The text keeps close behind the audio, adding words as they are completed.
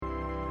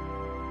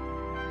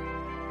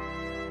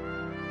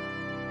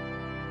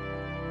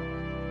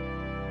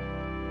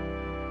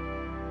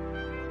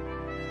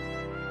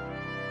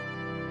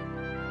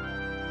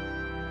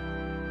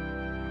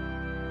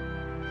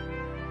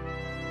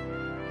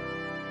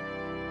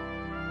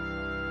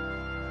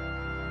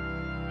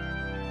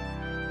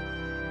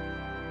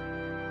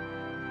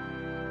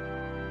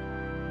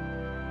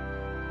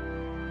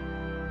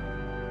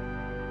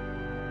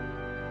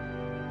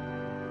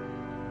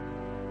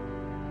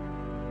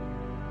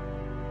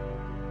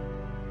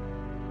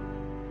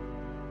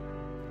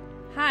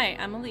Hi,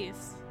 I'm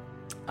Elise.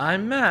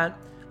 I'm Matt,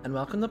 and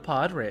welcome to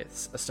Pod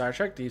Wraiths, a Star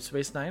Trek Deep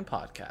Space Nine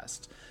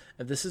podcast.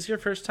 If this is your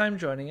first time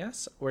joining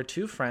us, we're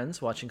two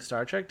friends watching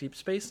Star Trek Deep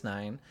Space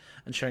Nine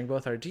and sharing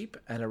both our deep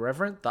and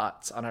irreverent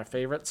thoughts on our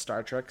favorite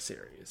Star Trek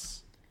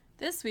series.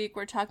 This week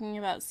we're talking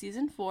about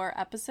Season 4,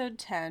 Episode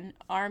 10,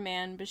 Our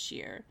Man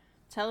Bashir,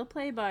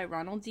 teleplay by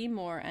Ronald D.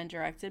 Moore and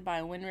directed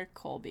by Winrick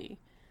Colby.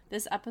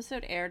 This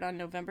episode aired on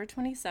November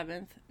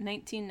 27th,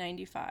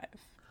 1995.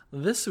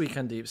 This week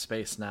on Deep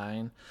Space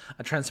Nine,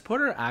 a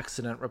transporter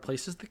accident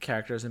replaces the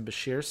characters in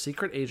Bashir's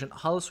secret agent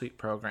holosuite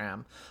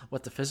program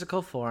with the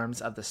physical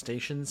forms of the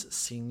station's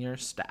senior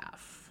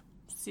staff.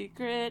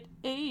 Secret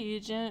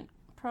agent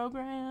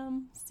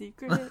program.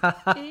 Secret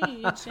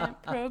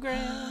agent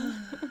program.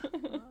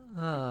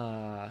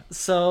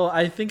 So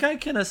I think I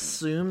can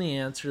assume the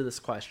answer to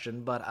this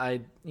question, but I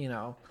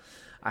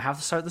have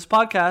to start this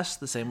podcast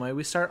the same way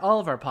we start all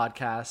of our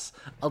podcasts.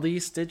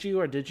 Elise, did you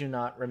or did you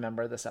not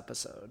remember this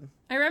episode?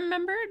 I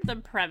remembered the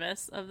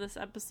premise of this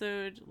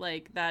episode,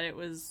 like that it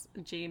was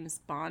James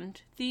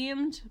Bond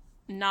themed,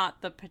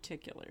 not the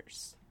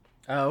particulars.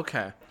 Oh,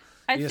 okay.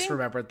 You just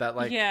remembered that,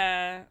 like...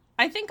 Yeah.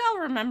 I think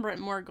I'll remember it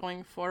more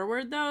going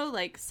forward, though.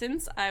 Like,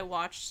 since I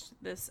watched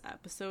this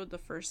episode the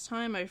first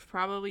time, I've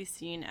probably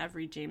seen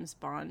every James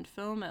Bond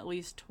film at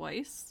least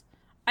twice.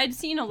 I'd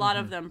seen a lot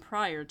of them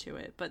prior to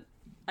it, but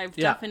I've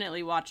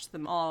definitely watched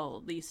them all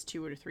at least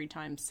 2 or 3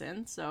 times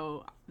since,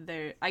 so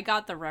I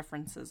got the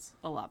references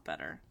a lot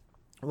better.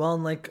 Well,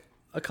 and like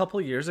a couple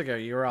years ago,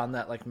 you were on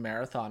that like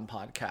marathon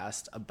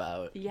podcast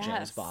about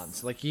James Bond.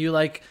 So like you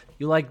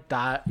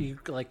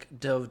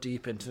dove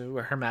deep into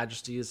Her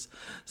Majesty's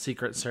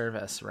Secret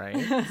Service,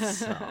 right?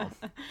 So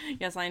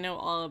yes, I know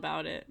all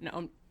about it.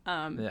 No,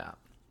 yeah.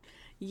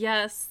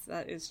 Yes,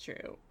 that is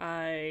true.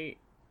 I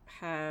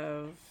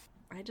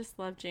just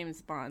love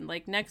James Bond.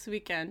 Like, next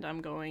weekend,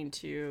 I'm going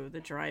to the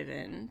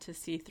drive-in to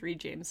see 3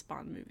 James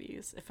Bond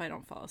movies if I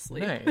don't fall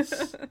asleep.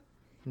 Nice.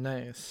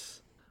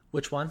 Nice.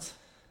 Which ones?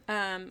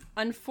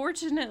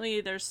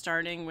 Unfortunately, they're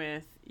starting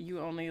with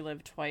You Only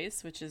Live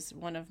Twice, which is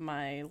one of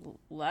my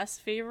less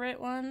favorite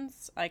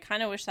ones. I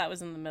kind of wish that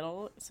was in the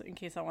middle, so in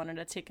case I wanted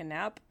to take a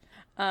nap.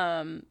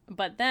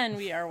 But then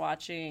we are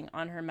watching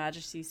On Her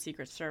Majesty's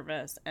Secret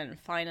Service and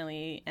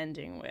finally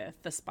ending with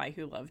The Spy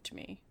Who Loved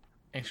Me.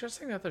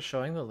 Interesting that they're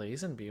showing the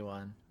Lazenby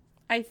one.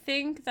 I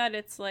think that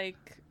it's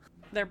like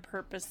they're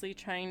purposely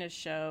trying to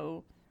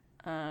show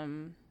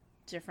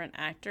different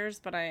actors,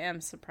 but I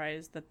am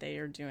surprised that they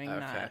are doing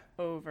that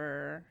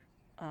over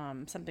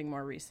something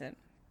more recent.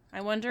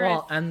 I wonder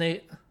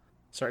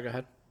Sorry, go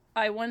ahead.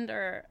 I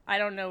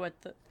don't know I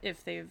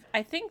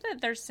think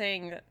that they're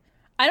saying that,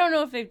 I don't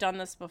know if they've done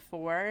this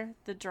before,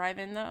 the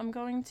drive-in that I'm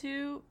going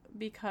to,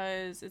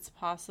 because it's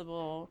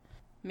possible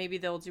maybe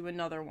they'll do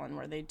another one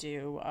where they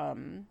do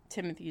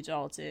Timothy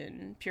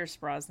Dalton, Pierce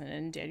Brosnan,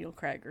 and Daniel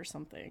Craig or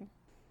something.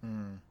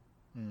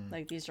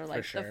 Like, these are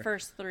like the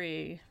first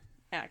 3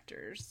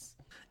 actors.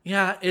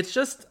 Yeah, it's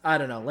just, I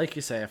don't know, like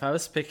you say, if I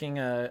was picking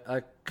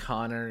a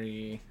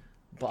Connery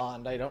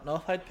Bond, I don't know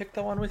if I'd pick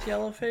the one with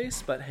yellow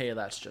face, but hey,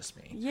 that's just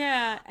me.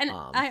 Yeah, and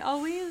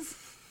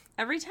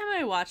every time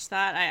I watch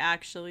that, I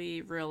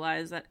actually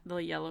realize that the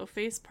yellow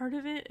face part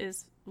of it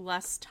is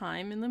less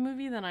time in the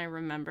movie than I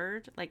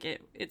remembered. Like,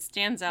 it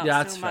stands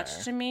out so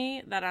much to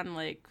me that I'm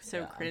like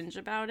cringe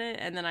about it.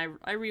 And then I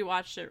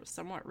rewatched it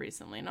somewhat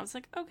recently and I was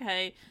like,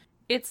 okay,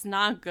 it's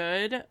not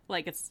good.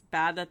 Like, it's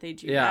bad that they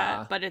do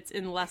that, but it's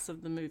in less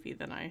of the movie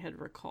than I had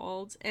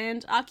recalled.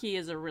 And Aki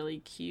is a really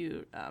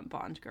cute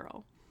Bond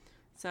girl.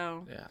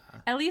 So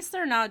at least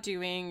they're not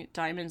doing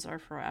Diamonds Are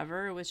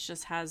Forever, which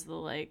just has the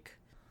like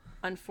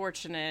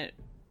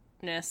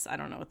unfortunateness, I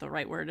don't know what the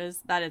right word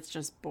is, that it's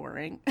just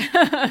boring.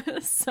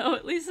 So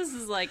at least this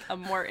is like a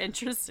more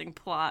interesting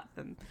plot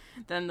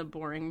than the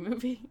boring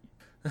movie.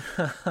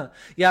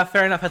 Yeah,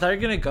 fair enough. I thought you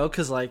were gonna go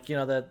because, like, you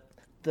know,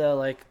 the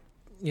like,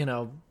 you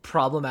know,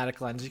 problematic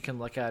lens you can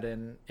look at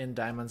in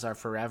Diamonds Are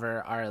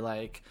Forever are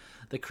like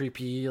the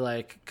creepy,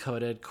 like,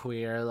 coded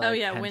queer,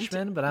 like,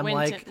 henchmen. But I'm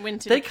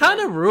Winton they kind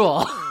of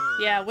rule.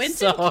 Yeah,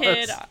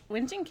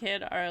 Winton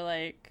Kid are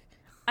like,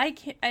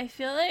 I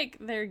feel like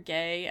they're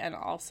gay and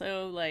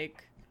also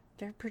like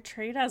they're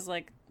portrayed as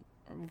like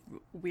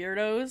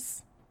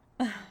weirdos.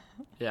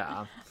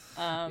 Yeah.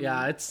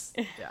 Yeah.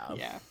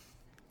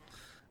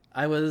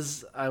 I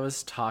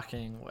was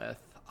talking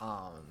with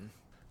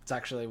it's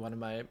actually one of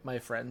my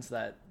friends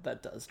that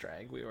does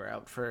drag. We were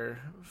out for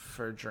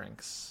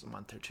drinks a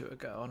month or 2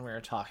 ago, and we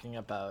were talking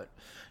about,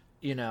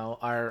 you know,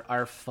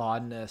 our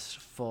fondness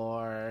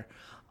for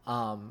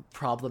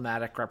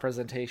problematic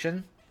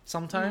representation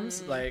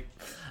sometimes, like,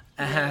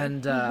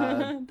 and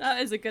that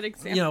is a good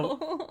example. You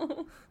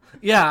know,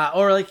 yeah,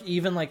 or like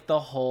even like the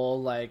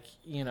whole, like,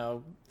 you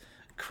know,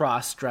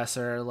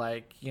 cross-dresser,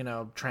 like, you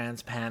know,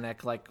 trans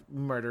panic, like,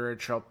 murderer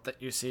trope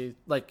that you see,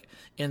 like,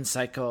 in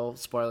Psycho,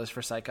 spoilers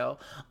for Psycho,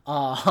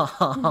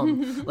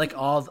 like,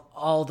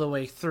 all the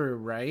way through,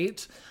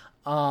 right?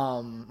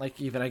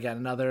 Like, even again,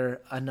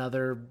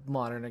 another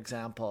modern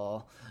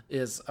example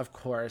is, of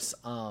course,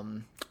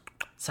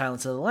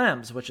 Silence of the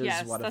Lambs, which is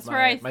one of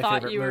my favorite movies. That's where I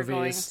thought you were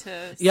going to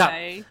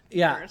say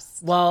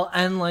first. Well,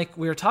 and like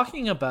we were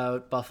talking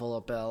about Buffalo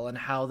Bill and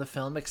how the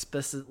film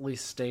explicitly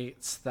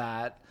states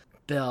that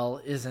Bill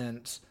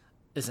isn't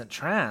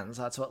trans.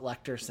 That's what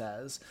Lecter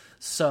says.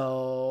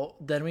 So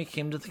then we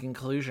came to the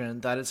conclusion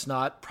that it's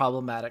not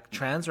problematic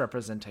trans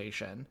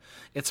representation.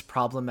 It's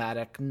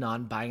problematic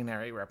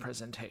non-binary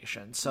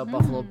representation. So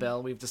Buffalo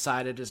Bill, we've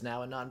decided, is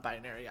now a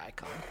non-binary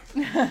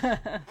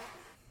icon.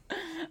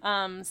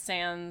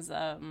 Sans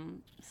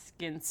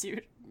skin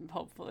suit,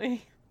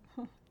 hopefully.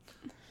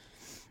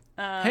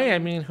 Hey, I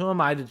mean, who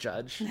am I to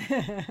judge?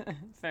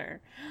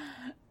 Fair.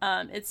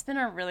 It's been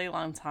a really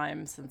long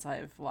time since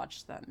I've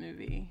watched that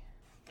movie.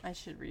 I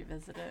should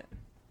revisit it.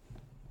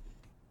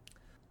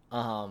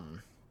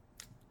 One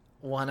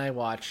I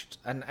watched,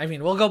 and I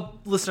mean,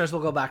 listeners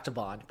will go back to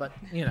Bond, but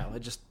you know,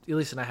 it just,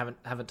 Elise and I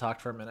haven't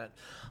talked for a minute.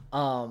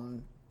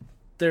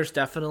 There's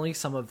definitely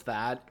some of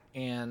that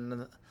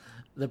in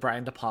the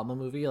Brian De Palma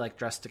movie, like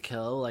Dressed to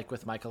Kill, like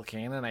with Michael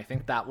Caine, and I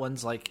think that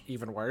one's like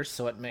even worse,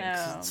 so it makes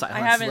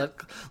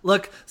Silence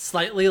look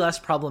slightly less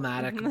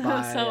problematic.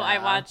 I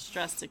watched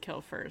Dressed to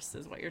Kill first,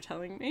 is what you're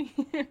telling me.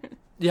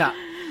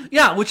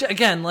 yeah, which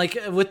again, like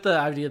with the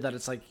idea that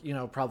it's like, you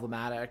know,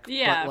 problematic,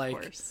 but like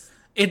of course.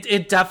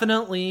 It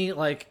definitely,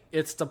 like,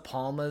 it's De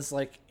Palma's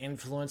like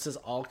influences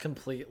all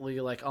completely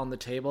like on the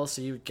table,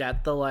 so you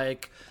get the,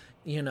 like,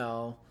 you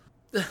know,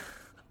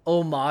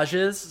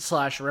 homages /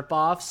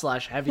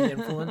 ripoff / heavy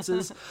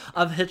influences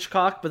of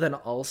Hitchcock, but then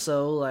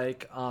also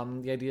like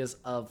the ideas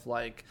of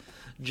like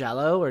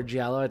Giallo,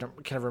 I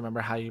can't remember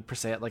how you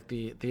say it, like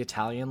the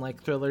Italian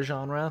like thriller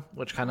genre,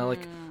 which kind of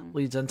like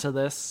leads into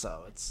this.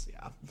 So it's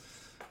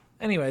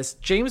anyways,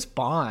 James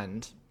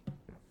Bond.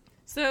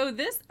 So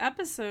this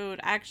episode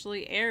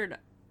actually aired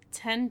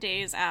 10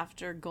 days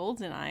after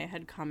GoldenEye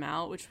had come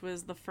out, which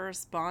was the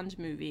first Bond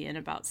movie in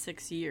about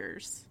 6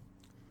 years.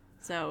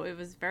 So it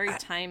was very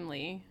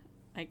timely,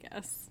 I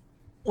guess.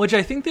 Which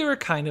I think they were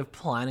kind of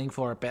planning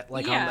for a bit,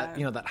 like on that,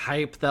 you know, that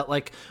hype that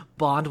like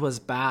Bond was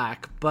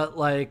back. But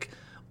like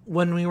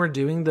when we were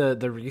doing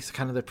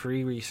the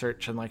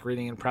pre-research and like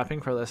reading and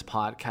prepping for this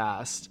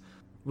podcast,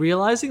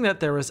 realizing that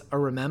there was a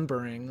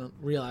remembering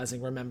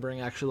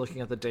actually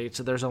looking at the dates,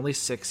 so there's only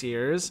 6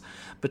 years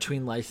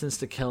between License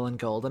to Kill and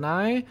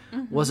GoldenEye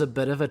was a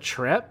bit of a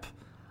trip.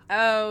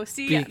 Oh,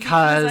 see,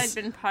 because I've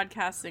been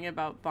podcasting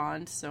about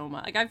Bond so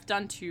much. Like, I've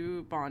done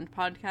 2 Bond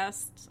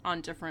podcasts on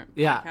different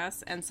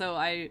podcasts, and so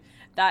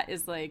that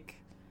is like,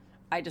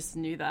 I just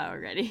knew that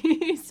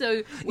already.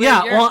 So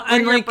where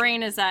your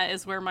brain is at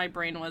is where my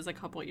brain was a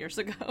couple years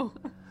ago.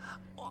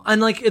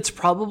 And like, it's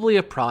probably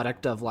a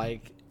product of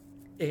like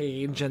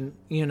age and,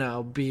 you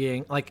know,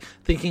 being like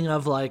thinking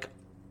of like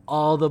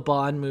all the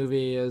Bond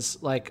movies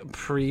like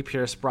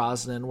pre-Pierce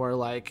Brosnan were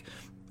like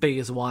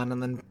phase 1,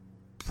 and then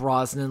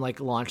Brosnan like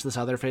launched this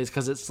other phase,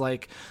 because it's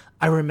like,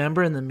 I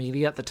remember in the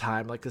media at the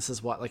time, like this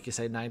is what, like you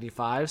say,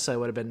 95, so I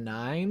would have been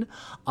 9,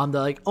 they're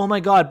like, oh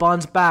my god,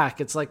 Bond's back,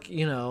 it's like,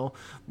 you know,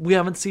 we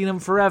haven't seen him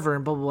forever,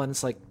 and blah blah blah, and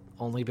it's like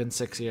only been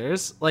 6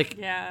 years, like,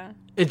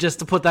 it just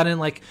to put that in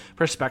like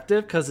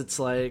perspective, because it's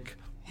like,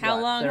 how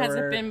long has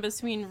it been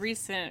between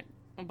recent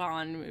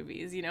Bond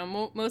movies, you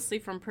know, mostly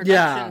from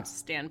production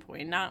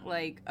standpoint, not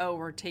like, oh,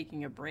 we're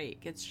taking a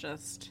break, it's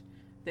just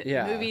that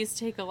movies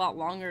take a lot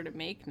longer to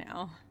make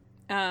now.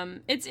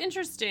 It's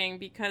interesting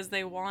because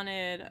they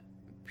wanted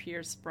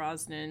Pierce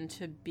Brosnan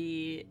to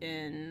be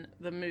in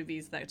the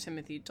movies that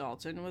Timothy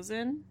Dalton was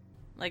in.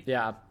 Like,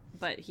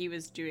 but he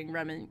was doing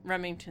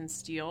Remington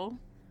Steele.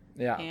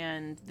 Yeah.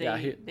 And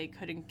they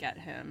couldn't get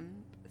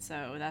him.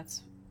 So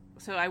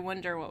I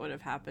wonder what would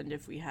have happened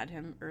if we had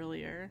him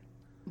earlier.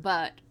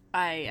 But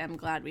I am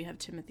glad we have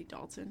Timothy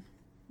Dalton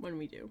when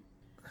we do.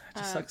 It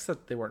just sucks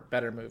that they weren't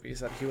better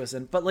movies that he was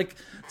in. But like,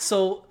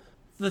 so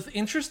the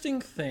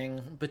interesting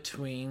thing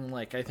between,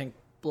 like, I think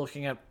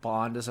looking at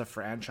Bond as a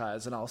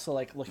franchise and also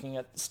like looking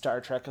at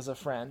Star Trek as a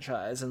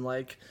franchise, and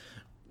like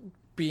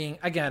being,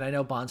 again, I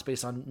know Bond's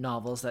based on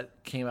novels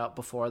that came out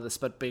before this,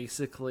 but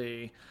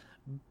basically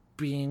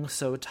being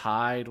so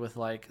tied with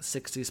like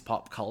 60s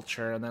pop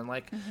culture and then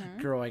like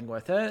growing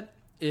with it,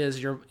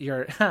 is your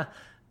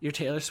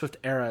Taylor Swift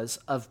eras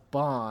of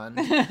Bond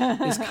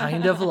is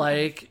kind of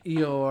like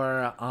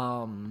your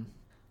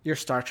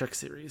Star Trek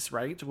series,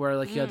 right? Where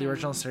like you have the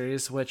original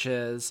series, which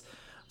is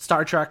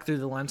Star Trek through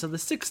the lens of the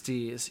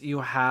 60s.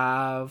 You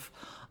have,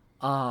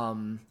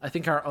 I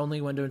think our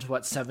only window into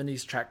what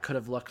 70s Trek could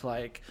have looked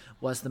like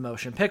was the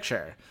motion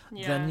picture.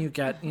 Yeah. Then you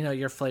get, you know,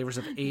 your flavors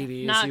of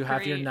 80s. Not you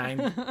have great.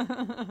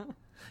 your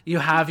you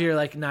have your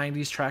like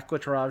 90s Trek,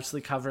 which we're obviously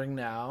covering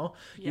now.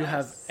 Yes. You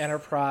have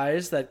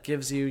Enterprise that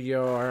gives you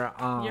your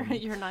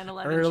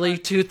 9/11 early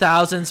Trek.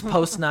 2000s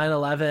post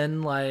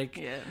 9/11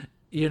 like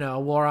you know,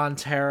 War on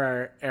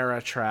Terror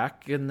era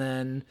Trek, and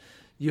then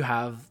you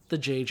have the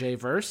JJ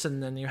verse,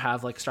 and then you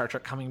have like Star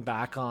Trek coming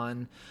back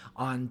on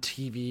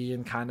TV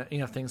and kind of, you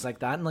know, things like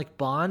that. And like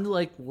Bond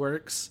like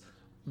works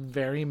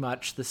very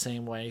much the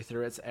same way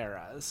through its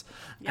eras.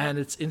 Yep. And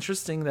it's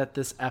interesting that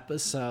this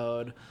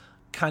episode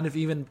kind of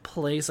even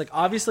plays, like,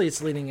 obviously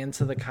it's leading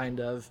into the kind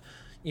of,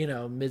 you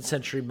know,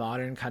 mid-century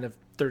modern kind of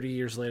 30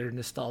 years later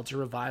nostalgia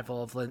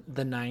revival of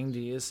the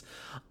 90s,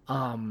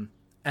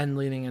 and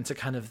leading into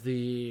kind of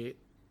the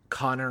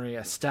Connery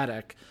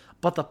aesthetic.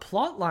 But the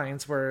plot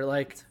lines were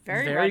like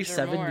very Roger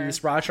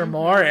 70s Moore. Roger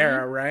Moore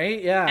era,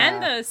 right? Yeah.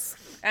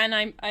 And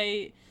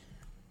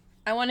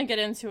I want to get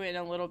into it in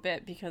a little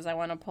bit because I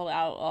want to pull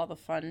out all the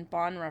fun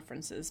Bond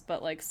references,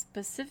 but like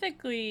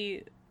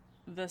specifically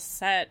the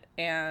set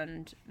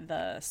and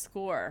the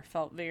score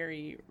felt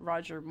very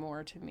Roger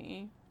Moore to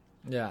me.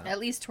 Yeah. At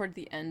least toward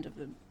the end of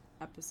the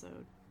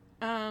episode.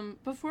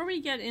 Before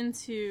we get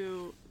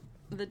into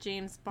the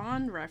James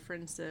Bond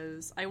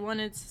references, I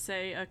wanted to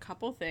say a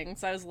couple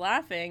things. I was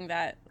laughing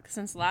that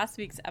since last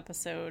week's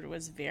episode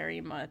was very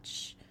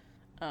much,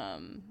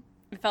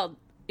 it felt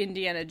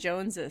Indiana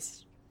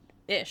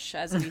Jones-ish,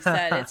 as we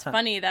said. It's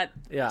funny that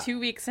 2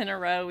 weeks in a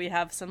row we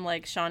have some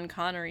like Sean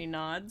Connery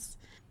nods.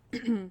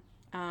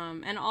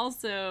 And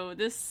also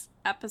this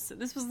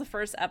was the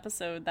first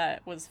episode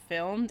that was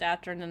filmed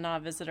after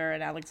Nana Visitor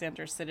and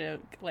Alexander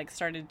Siddig like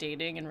started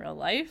dating in real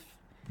life.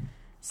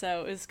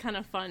 So it was kind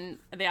of fun.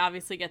 They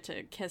obviously get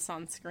to kiss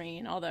on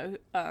screen, although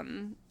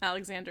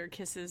Alexander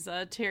kisses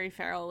Terry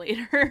Farrell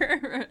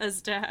later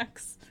as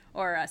Dax,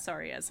 or as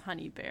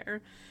Honey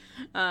Bear.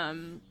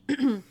 So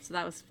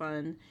that was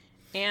fun.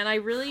 And I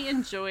really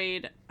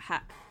enjoyed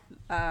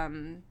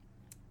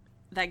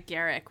that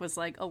Garrick was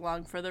like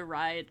along for the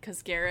ride,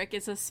 because Garrick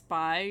is a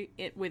spy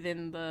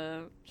within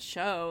the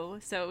show.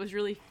 So it was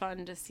really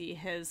fun to see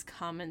his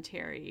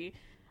commentary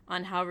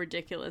on how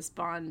ridiculous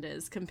Bond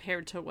is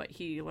compared to what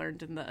he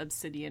learned in the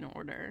Obsidian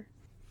Order.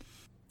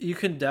 You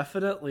can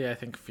definitely, I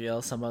think,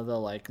 feel some of the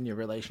like new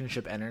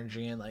relationship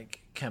energy and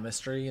like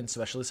chemistry, and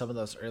especially some of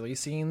those early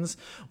scenes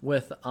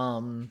with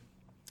Nana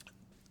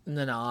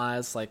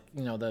as like,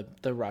 you know,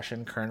 the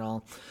Russian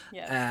colonel,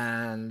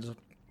 and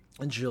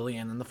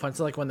Julian, and the fun,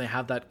 so like when they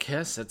have that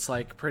kiss, it's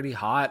like pretty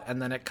hot, and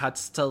then it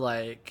cuts to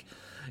like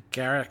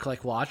Garrick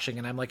like watching,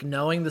 and I'm like,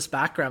 knowing this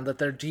background that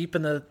they're deep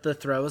in the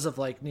throes of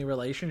like new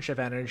relationship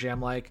energy,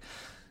 I'm like,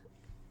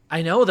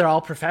 I know they're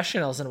all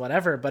professionals and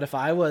whatever, but if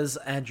I was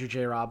Andrew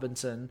J.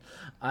 Robinson,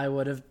 I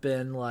would have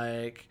been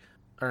like,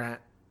 or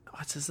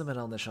what's his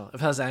middle initial?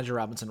 If I was Andrew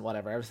Robinson,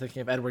 whatever. I was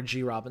thinking of Edward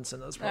G.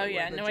 Robinson. That was probably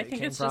I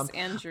think it's just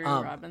Andrew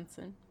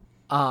Robinson.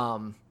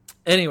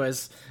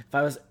 Anyways,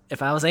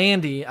 if I was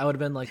Andy, I would have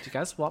been like, "Do you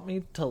guys want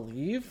me to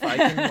leave? I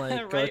can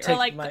like go take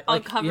like, my I'll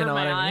cover you know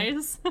my I mean?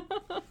 eyes."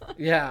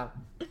 Yeah.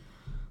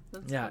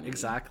 That's yeah, funny.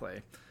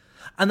 Exactly.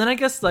 And then I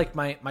guess like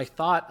my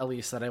thought,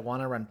 Elise, that I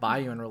want to run by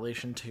you in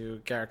relation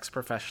to Garrick's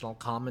professional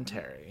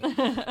commentary,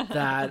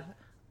 that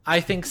I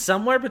think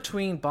somewhere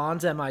between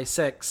Bond's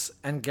MI6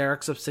 and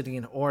Garrick's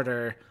Obsidian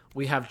Order,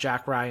 we have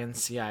Jack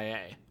Ryan's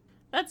CIA.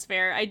 That's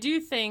fair. I do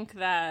think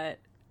that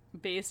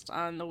based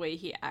on the way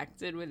he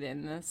acted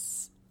within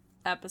this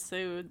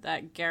episode,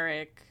 that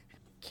Garrick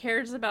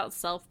cares about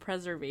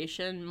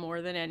self-preservation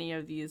more than any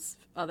of these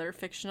other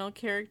fictional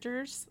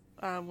characters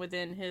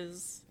within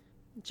his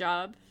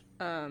job.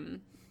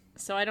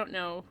 So I don't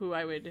know who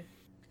I would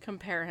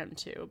compare him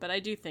to, but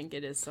I do think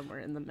it is somewhere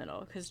in the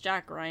middle, because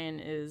Jack Ryan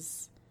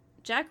is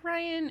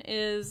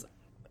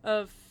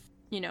a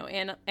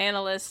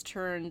analyst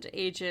turned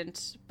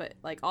agent, but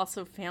like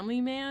also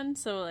family man,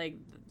 so like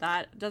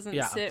that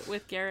doesn't sit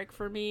with Garrick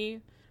for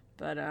me,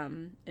 but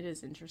it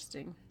is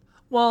interesting.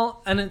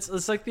 Well, and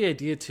it's like the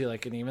idea too,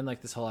 like, and even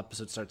like this whole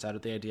episode starts out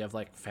with the idea of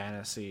like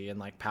fantasy and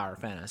like power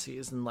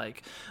fantasies and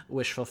like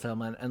wish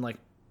fulfillment, and like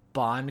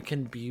Bond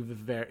can be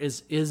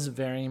is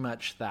very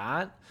much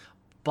that.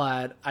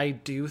 But I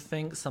do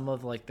think some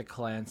of like the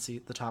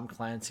Tom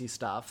Clancy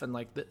stuff, and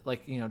like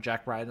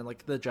Jack Ryan and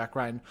like the Jack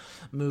Ryan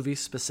movie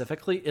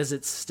specifically, is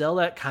it's still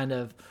that kind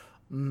of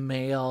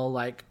male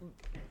like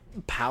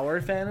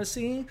power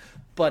fantasy,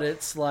 but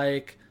it's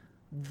like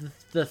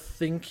the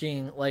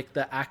thinking, like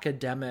the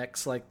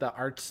academics, like the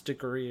arts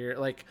degree,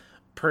 like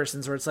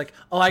persons, where it's like,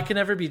 oh, I can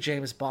never be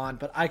James Bond,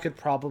 but I could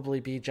probably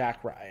be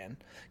Jack Ryan,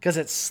 because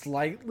it's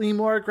slightly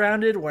more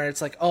grounded, where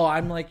it's like, oh,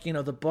 I'm like, you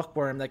know, the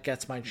bookworm that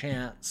gets my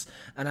chance,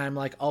 and I'm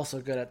like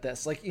also good at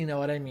this, like, you know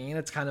what I mean?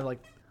 It's kind of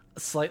like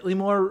slightly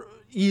more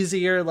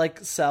easier, like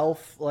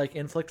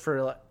self-insert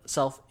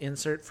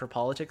for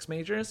politics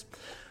majors.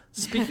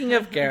 Speaking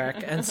of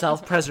Garrick and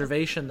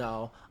self-preservation,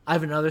 though, I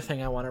have another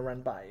thing I want to run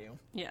by you.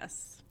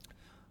 Yes.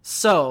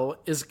 So,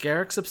 is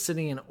Garrick's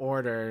Obsidian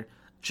Order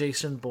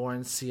Jason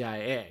Bourne's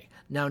CIA?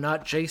 Now,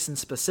 not Jason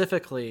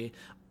specifically,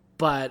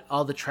 but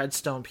all the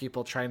Treadstone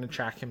people trying to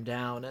track him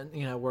down and,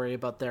 you know, worry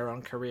about their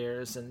own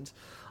careers and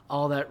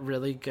all that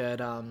really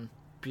good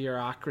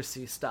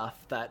bureaucracy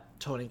stuff that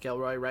Tony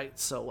Gilroy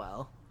writes so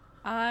well.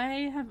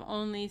 I have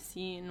only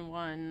seen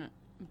one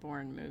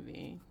Bourne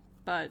movie,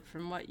 but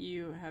from what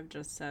you have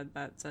just said,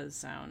 that does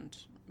sound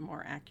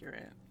more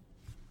accurate.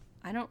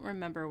 I don't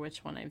remember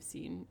which one I've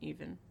seen,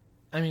 even.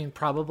 I mean,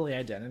 probably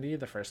Identity,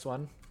 the first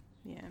one.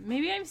 Yeah,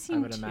 maybe I've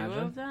seen two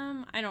of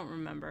them. I don't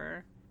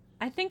remember.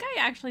 I think I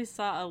actually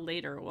saw a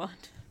later one.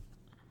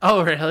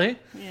 Oh, really?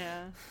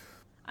 Yeah.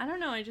 I don't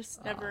know. I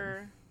just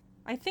never.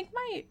 I think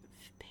my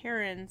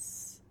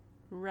parents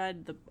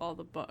read all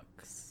the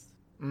books.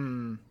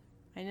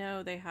 I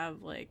know they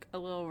have like a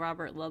little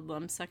Robert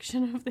Ludlum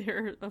section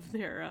of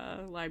their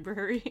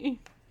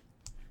library.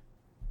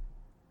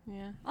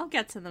 Yeah, I'll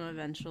get to them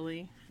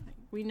eventually.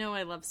 We know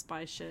I love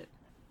spy shit.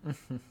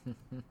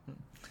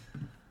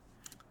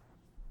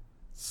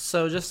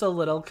 So just a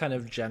little kind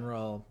of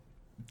general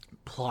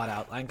plot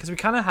outline, because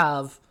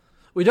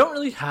we don't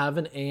really have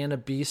an A and a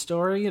B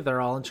story.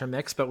 They're all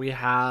intermixed, but we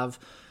have,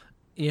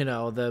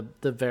 the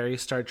very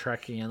Star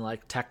Trekian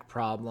like tech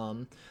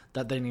problem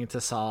that they need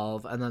to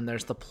solve, and then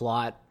there's the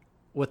plot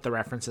with the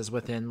references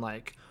within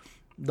like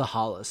the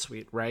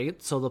holosuite,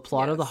 right? So the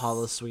plot of the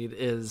holosuite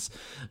is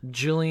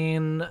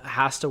Julian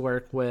has to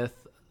work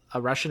with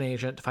a Russian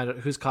agent to find out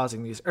who's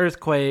causing these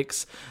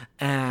earthquakes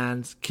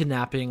and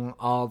kidnapping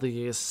all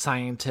these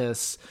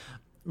scientists,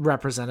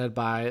 represented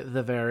by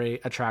the very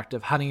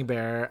attractive Honey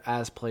Bear,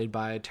 as played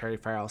by Terry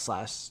Farrell /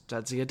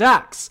 Jadzia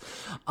Dax.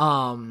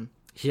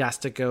 He has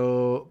to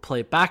go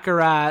play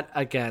Baccarat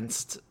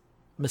against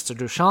Mr.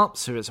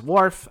 Duchamps, who is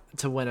Worf,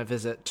 to win a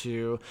visit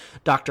to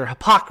Dr.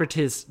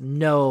 Hippocrates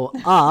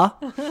Noah,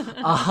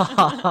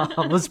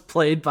 was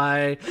played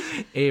by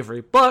Avery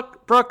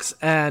Brooks,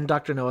 and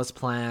Dr. Noah's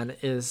plan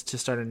is to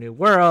start a new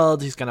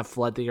world. He's going to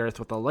flood the Earth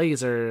with the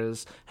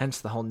lasers, hence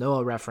the whole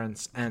Noah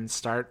reference, and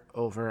start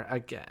over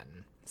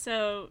again.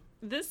 So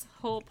this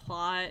whole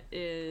plot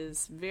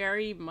is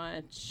very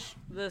much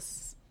the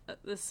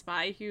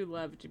Spy Who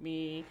Loved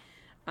Me.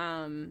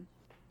 Mr.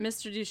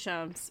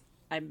 Duchamps,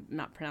 I'm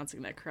not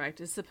pronouncing that correct,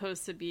 is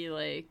supposed to be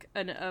like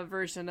a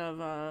version of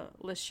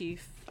Le Chiffre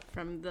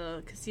from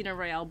the Casino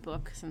Royale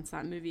book, since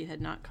that movie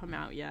had not come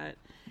out yet.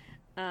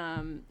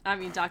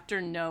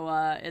 Dr.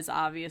 Noah is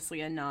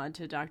obviously a nod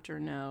to Dr.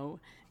 No,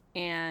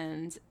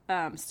 and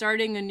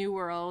starting a new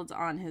world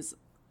on his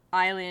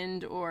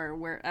island or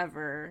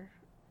wherever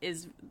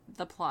is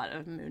the plot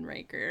of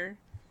Moonraker,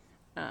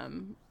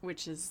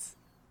 which is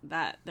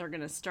that they're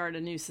going to start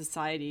a new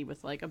society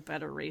with like a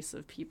better race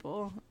of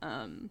people.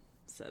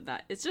 So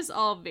that it's just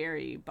all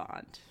very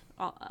Bond,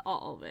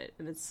 all of it,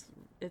 and it's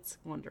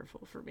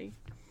wonderful for me.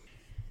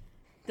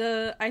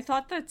 I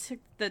thought that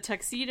the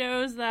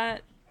tuxedos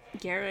that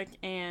Garrick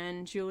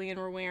and Julian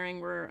were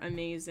wearing were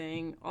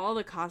amazing. All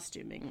the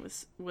costuming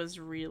was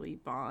really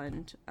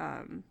Bond.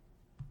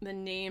 The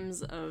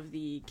names of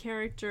the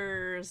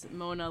characters: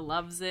 Mona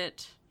Loves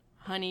It,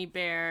 Honey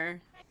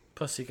Bear,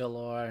 Pussy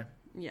Galore.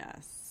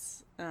 Yes.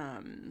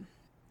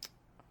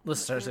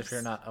 Listeners, if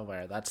you're not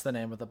aware, that's the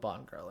name of the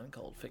Bond girl in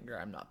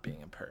Goldfinger. I'm not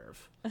being a perv.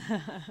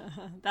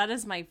 That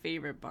is my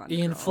favorite Bond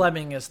Ian girl.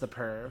 Fleming is the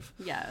perv.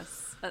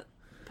 Yes.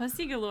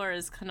 Pussy Galore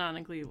is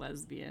canonically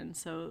lesbian,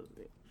 so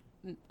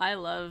I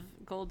love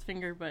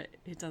Goldfinger, but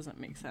it doesn't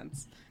make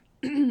sense.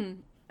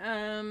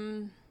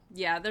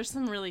 Yeah, there's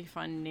some really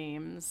fun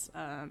names.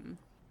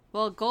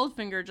 Well,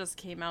 Goldfinger just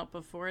came out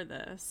before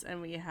this,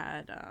 and we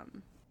had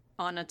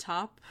On a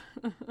Top.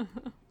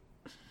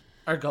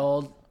 Our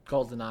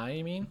GoldenEye,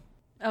 you mean?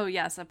 Oh,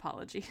 yes,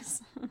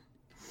 apologies.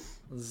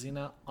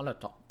 Xena on a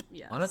top.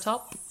 Yes. On a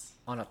top?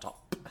 On a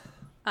top.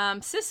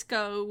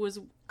 Cisco was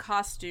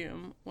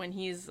costume when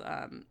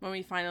when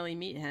we finally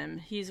meet him.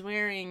 He's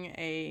wearing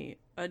a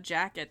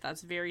jacket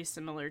that's very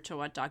similar to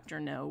what Dr.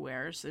 No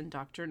wears in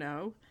Dr.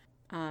 No.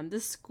 The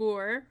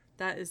score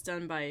that is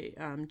done by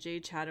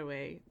Jay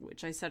Chataway,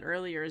 which I said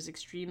earlier is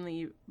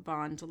extremely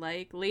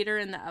Bond-like. Later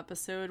in the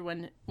episode,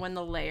 when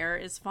the lair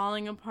is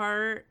falling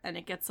apart and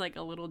it gets like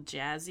a little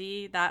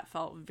jazzy, that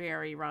felt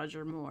very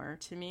Roger Moore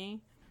to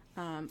me.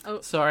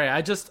 Sorry,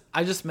 I just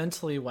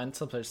mentally went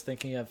someplace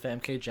thinking of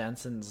Famke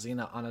Janssen's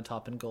Xena on a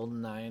Top in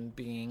GoldenEye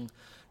being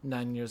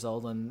 9 years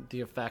old, and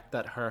the effect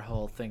that her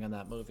whole thing in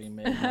that movie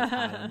may have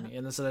had on me.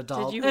 And as an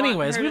adult,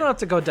 anyways, we don't have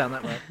to go down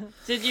that way.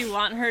 Did you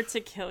want her to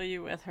kill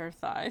you with her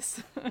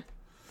thighs?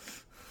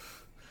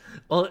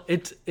 Well,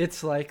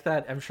 it's like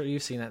that. I'm sure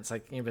you've seen it. It's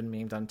like even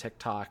memed on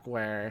TikTok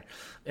where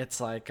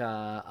it's like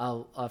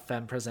a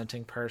femme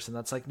presenting person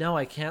that's like, no,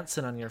 I can't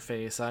sit on your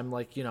face. I'm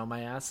like,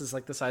 my ass is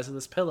like the size of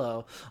this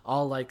pillow.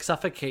 I'll like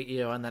suffocate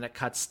you. And then it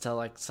cuts to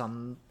like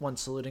someone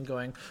saluting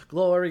going,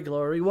 glory,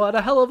 glory, what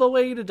a hell of a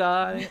way to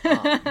die.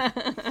 I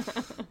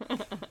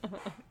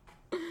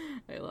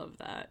love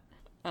that.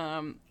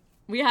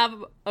 We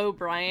have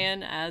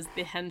O'Brien as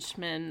the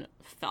henchman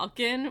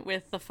Falcon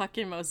with the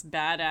fucking most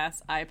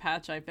badass eye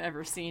patch I've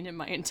ever seen in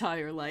my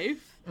entire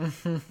life.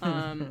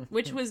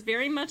 Which was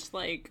very much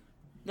like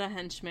the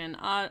henchman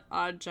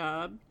Odd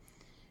Job.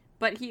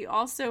 But he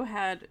also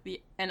had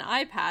an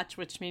eye patch,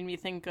 which made me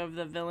think of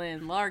the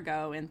villain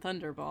Largo in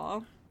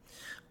Thunderball.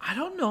 I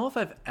don't know if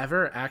I've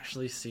ever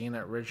actually seen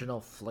original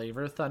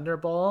flavor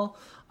Thunderball.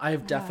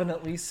 I've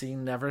definitely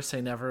seen Never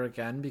Say Never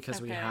Again because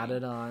we had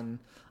it on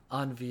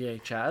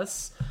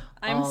VHS.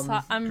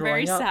 I'm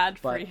very sad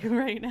for you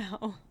right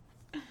now.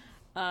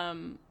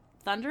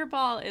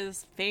 Thunderball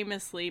is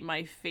famously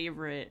my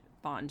favorite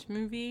Bond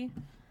movie.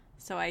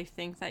 So I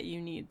think that you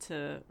need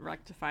to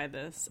rectify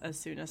this as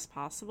soon as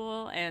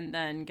possible and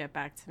then get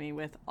back to me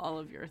with all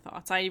of your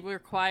thoughts. I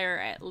require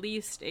at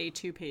least a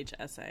 2-page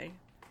essay.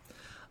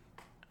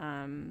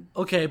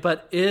 Okay,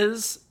 but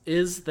is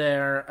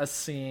there a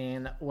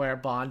scene where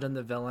Bond and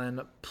the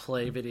villain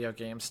play video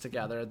games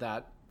together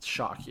that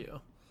shock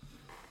you?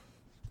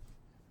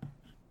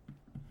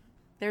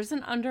 There's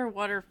an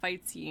underwater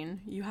fight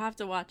scene. You have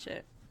to watch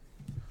it.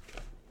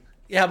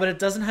 Yeah, but it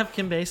doesn't have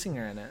Kim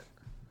Basinger in it.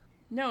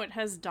 No, it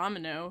has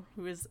Domino,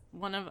 who is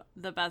one of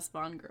the best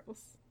Bond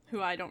girls,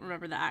 who I don't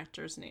remember the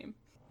actor's name.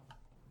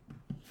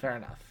 Fair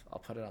enough. I'll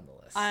put it on the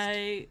list.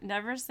 I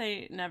Never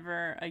Say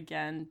Never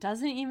Again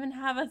doesn't even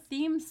have a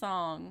theme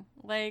song.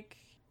 Like,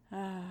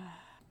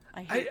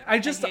 I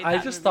just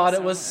thought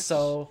it was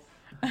so.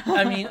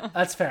 I mean,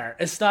 that's fair.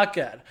 It's not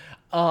good.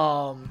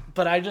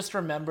 But I just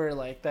remember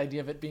like the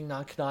idea of it being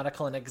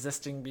non-canonical and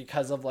existing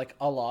because of like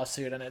a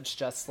lawsuit, and it's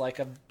just like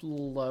a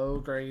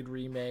low-grade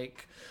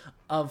remake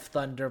of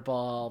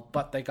Thunderball,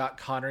 but they got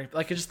Connery.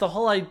 Like, it's just the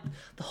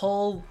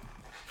whole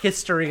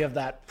history of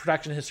that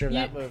production history of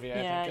that movie.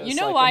 I think is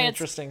an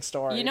interesting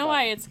story. You know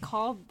why it's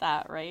called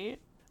that, right?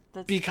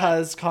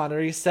 Because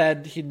Connery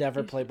said he'd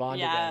never play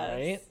Bond again,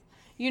 right?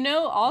 You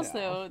know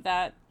also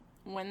that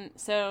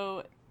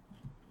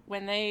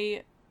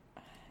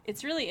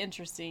it's really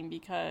interesting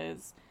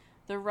because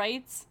the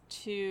rights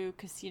to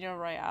Casino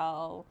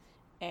Royale,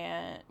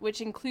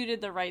 which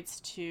included the rights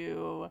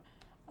to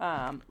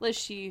Le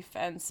Chiffre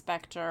and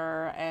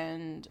Spectre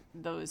and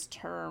those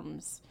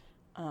terms,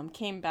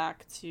 came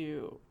back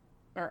to,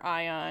 or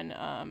Ion.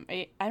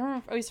 I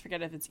don't always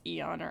forget if it's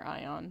Eon or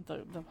Ion,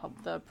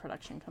 the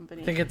production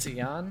company. I think it's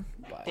Eon.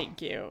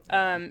 Thank you.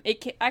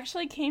 It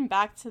actually came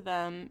back to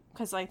them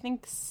because I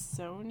think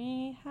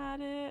Sony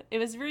had it.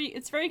 It's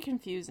very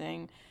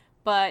confusing,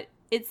 but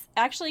it's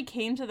actually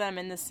came to them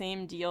in the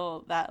same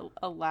deal that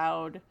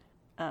allowed.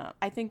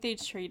 I think they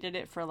traded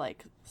it for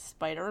like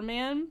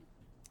Spider-Man.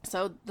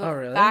 So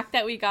the fact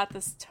that we got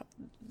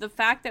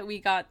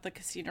the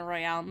Casino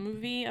Royale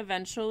movie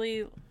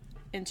eventually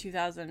in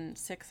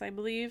 2006, I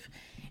believe,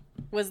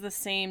 was the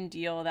same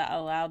deal that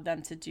allowed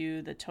them to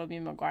do the Tobey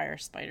Maguire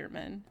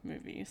Spider-Man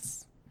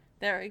movies.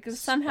 They're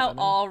somehow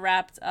all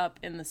wrapped up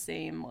in the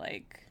same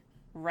like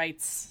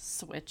rights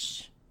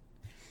switch.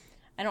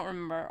 I don't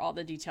remember all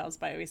the details,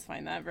 but I always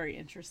find that very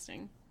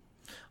interesting.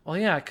 Well,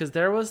 yeah, because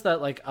there was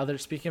that like other.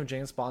 Speaking of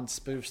James Bond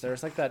spoofs, there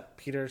was like that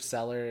Peter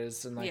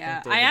Sellers and like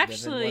I think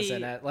David Niven was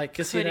in it, like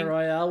Casino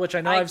Royale, which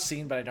I know I've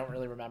seen, but I don't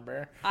really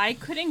remember. I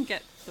couldn't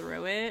get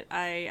through it.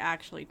 I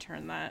actually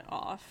turned that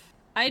off.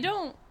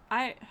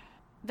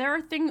 There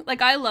are things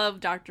like I love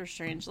Doctor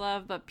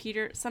Strangelove, but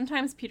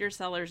sometimes Peter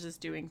Sellers is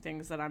doing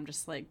things that I'm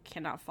just like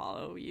cannot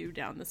follow you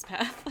down this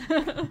path.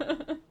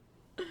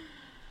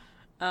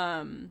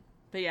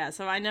 But yeah,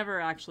 so I never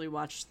actually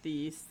watched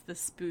the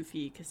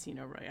spoofy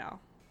Casino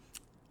Royale.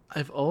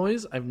 I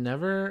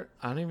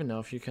don't even know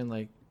if you can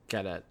like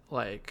get it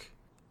like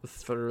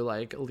through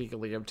like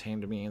legally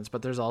obtained means,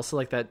 but there's also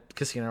like that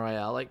Casino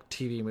Royale like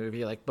TV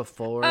movie like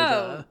before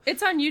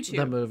it's on YouTube.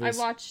 The movies.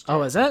 I watched it.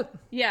 Oh, is it?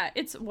 Yeah,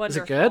 it's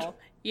wonderful. Is it good?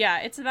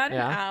 Yeah, it's about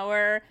an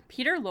hour.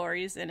 Peter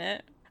Lorre's in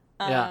it.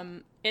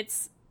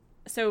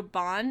 So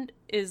Bond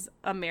is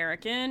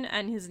American,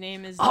 and his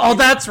name is...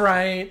 that's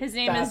right. His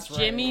name is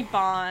Jimmy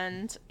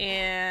Bond,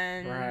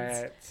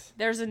 and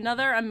there's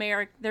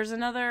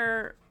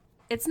another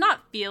It's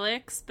not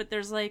Felix, but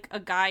there's like a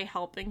guy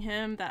helping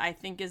him that I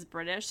think is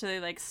British, so they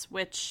like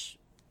switch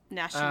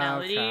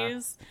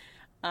nationalities.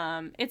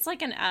 It's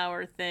like an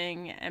hour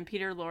thing, and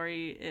Peter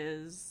Lorre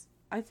is...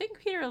 I think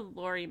Peter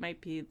Lorre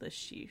might be the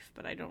chief,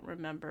 but I don't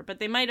remember. But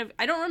they might have...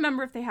 I don't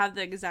remember if they have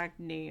the exact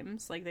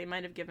names. Like, they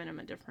might have given him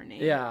a different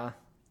name. Yeah.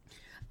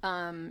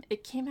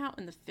 It came out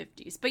in the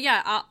 50s. But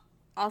yeah,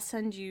 I'll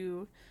send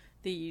you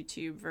the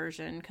YouTube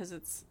version, because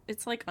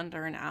it's like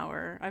under an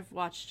hour. I've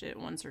watched it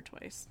once or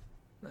twice.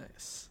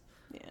 Nice.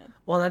 Yeah.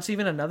 Well, that's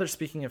even another...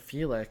 Speaking of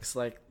Felix,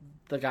 like,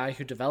 the guy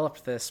who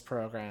developed this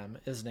program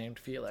is named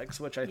Felix,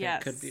 which I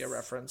think could be a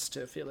reference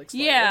to Felix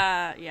Leiter.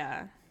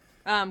 Yeah.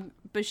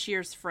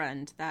 Bashir's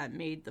friend that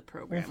made the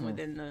program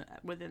within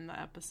the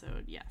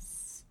episode.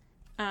 Yes.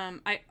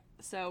 I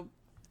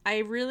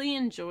really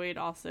enjoyed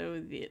also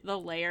the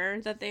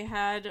layer that they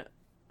had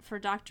for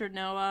Dr.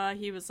 Noah.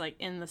 He was like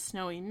in the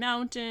snowy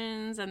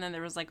mountains, and then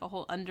there was like a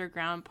whole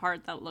underground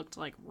part that looked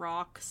like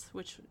rocks,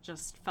 which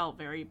just felt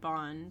very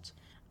Bond.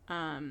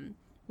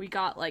 We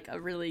got like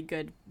a really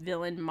good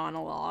villain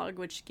monologue,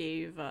 which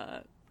gave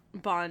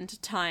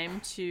Bashir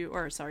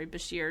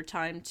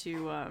time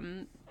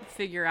to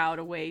figure out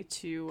a way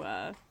to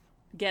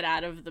get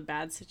out of the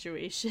bad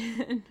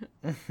situation.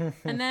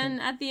 And then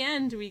at the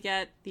end we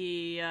get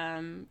the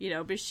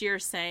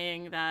Bashir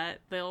saying that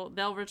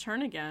they'll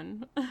return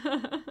again.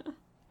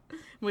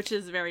 Which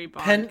is very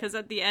Bond, because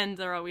at the end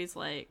they're always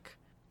like,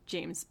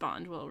 James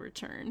Bond will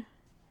return.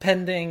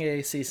 Pending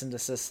a cease and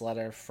desist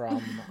letter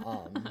from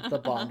the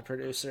Bond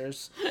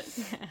producers.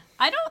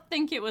 I don't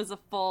think it was a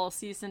full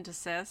cease and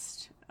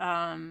desist.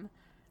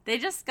 They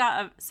just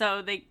got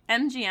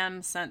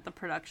MGM sent the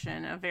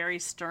production a very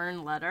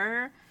stern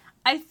letter.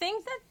 I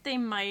think that they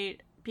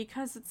might,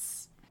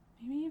 because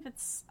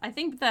I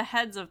think the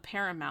heads of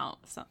Paramount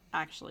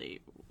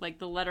actually, like,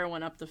 the letter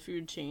went up the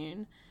food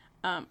chain.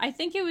 I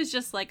think it was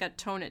just like a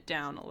tone it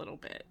down a little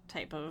bit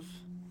type of.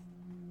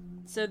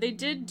 So they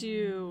did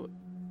do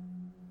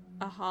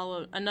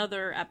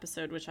another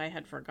episode, which I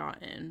had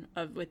forgotten,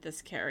 with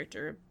this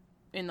character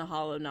in the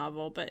Hollow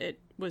novel, but it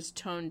was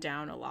toned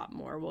down a lot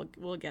more.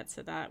 We'll get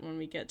to that when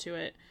we get to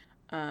it.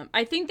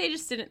 I think they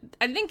just didn't.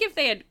 I think if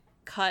they had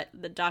cut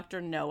the Dr.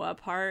 Noah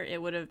part,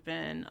 it would have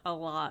been a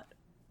lot.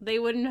 They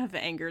wouldn't have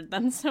angered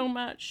them so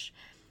much.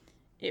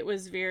 It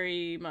was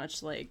very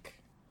much like,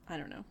 I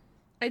don't know.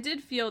 I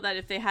did feel that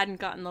if they hadn't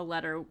gotten the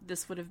letter,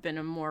 this would have been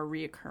a more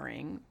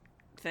reoccurring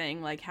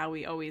thing, like how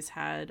we always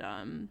had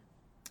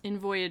in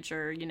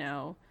Voyager, you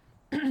know.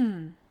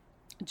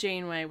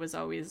 Janeway was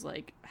always,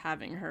 like,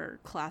 having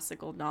her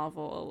classical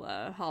novel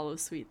Hollow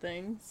Sweet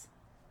things.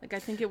 Like, I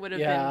think it would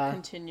have been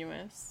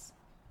continuous.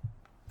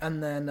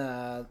 And then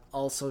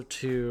also,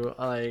 too,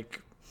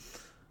 like,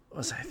 what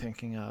was I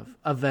thinking of?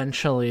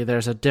 Eventually,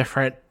 there's a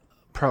different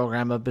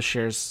program of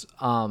Bashir's,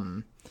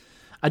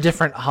 a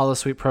different Hollow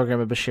Sweet program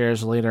of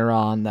Bashir's later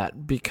on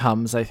that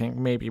becomes, I think,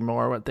 maybe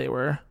more what they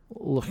were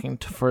looking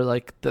for,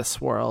 like,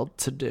 this world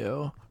to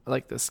do,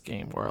 like this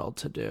game world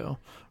to do,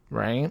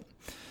 right?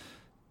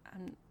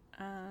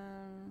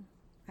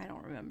 I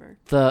don't remember.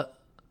 The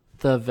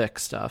Vic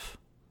stuff,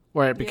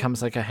 where it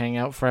becomes like a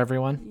hangout for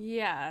everyone.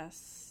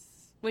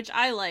 Yes, which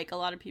I like. A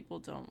lot of people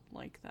don't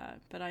like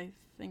that, but I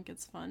think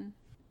it's fun.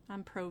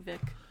 I'm pro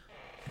Vic.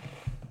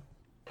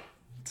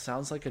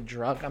 Sounds like a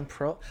drug. I'm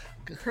pro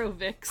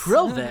Vic.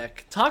 Pro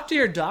Vic. Talk to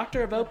your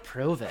doctor about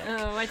Pro Vic.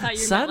 Oh, I thought you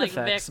Side meant like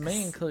effects Vicks.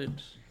 may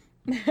include.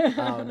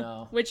 Oh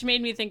no. Which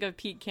made me think of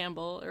Pete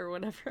Campbell or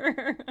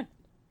whatever.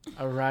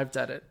 Arrived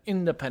at it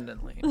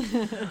independently.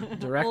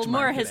 Direct well,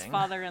 more marketing. his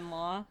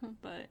father-in-law,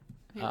 but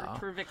he worked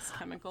for Vicks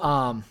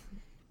Chemical.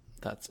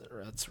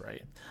 That's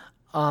right.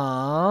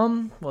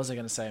 What was I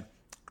gonna say?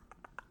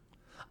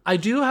 I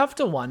do have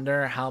to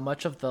wonder how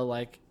much of the,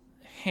 like,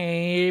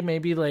 hey,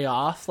 maybe lay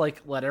off,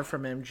 like, letter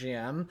from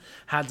MGM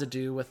had to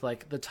do with,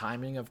 like, the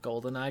timing of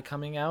GoldenEye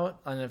coming out,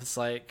 and if it's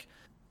like,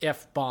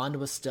 if Bond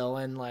was still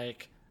in,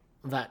 like,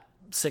 that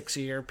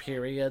 6-year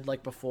period,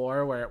 like,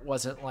 before, where it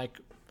wasn't, like,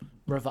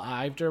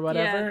 revived or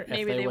whatever,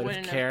 if they would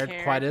have cared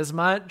quite as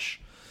much,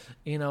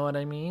 you know what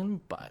I mean?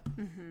 But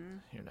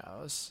who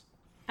knows?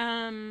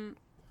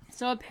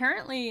 So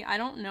apparently, I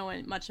don't know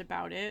much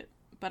about it,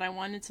 but I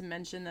wanted to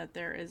mention that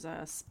there is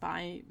a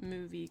spy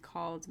movie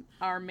called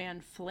Our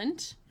Man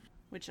Flint,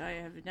 which I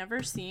have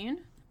never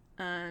seen.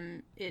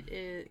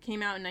 It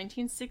came out in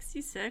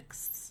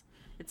 1966.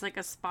 It's like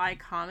a spy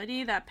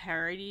comedy that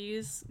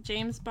parodies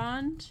James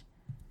Bond.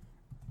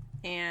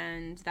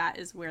 And that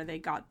is where they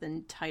got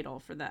the title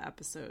for the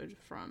episode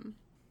from.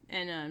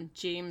 And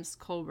James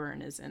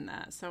Coburn is in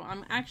that. So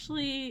I'm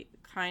actually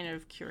kind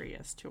of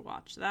curious to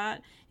watch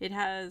that. It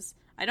has,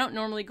 I don't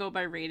normally go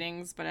by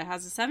ratings, but it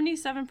has a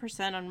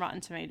 77% on Rotten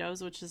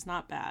Tomatoes, which is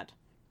not bad.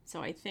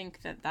 So I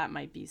think that that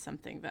might be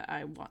something that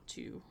I want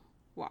to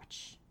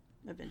watch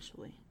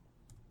eventually.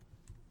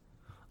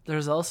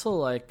 There's also,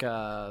 like,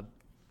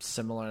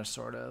 similar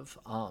sort of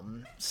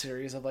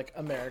series of, like,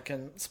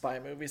 American spy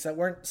movies that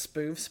weren't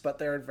spoofs, but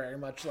they're very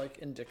much, like,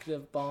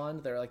 indicative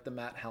Bond. They're like the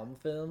Matt Helm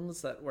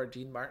films where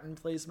Dean Martin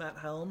plays Matt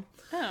Helm.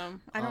 Oh,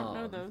 I don't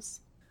know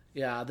those.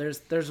 Yeah,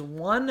 there's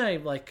one I,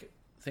 like,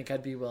 think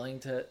I'd be willing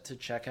to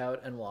check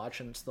out and watch,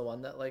 and it's the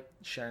one that, like,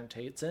 Sharon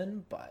Tate's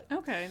in. But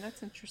okay,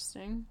 that's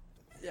interesting.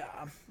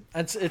 Yeah,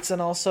 it's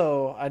and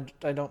also I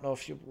don't know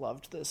if you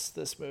loved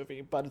this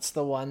movie, but it's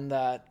the one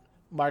that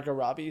Margot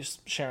Robbie's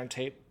Sharon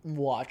Tate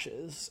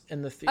watches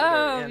in the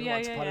theater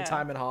Once Upon a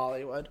Time in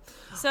Hollywood.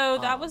 So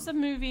that was a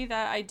movie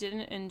that I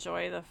didn't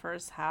enjoy the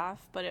first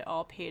half, but it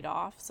all paid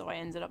off, so I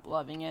ended up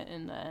loving it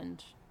in the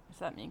end, if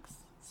that makes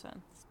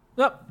sense.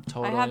 Yep,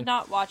 totally. I have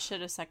not watched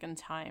it a second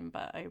time,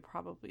 but I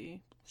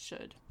probably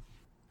should.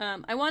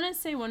 I want to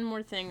say one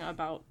more thing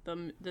about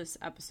this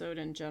episode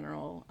in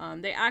general.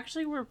 They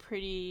actually were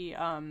pretty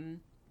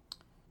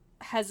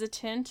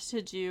hesitant to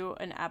do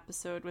an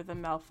episode with a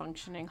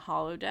malfunctioning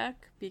holodeck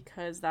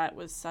because that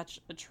was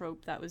such a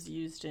trope that was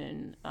used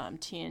in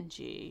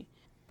TNG,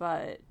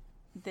 but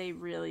they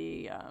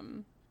really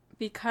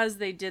because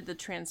they did the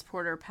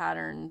transporter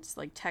patterns,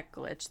 like, tech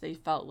glitch, they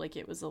felt like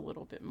it was a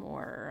little bit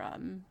more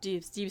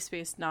Deep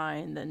Space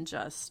Nine than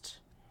just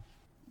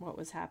what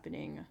was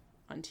happening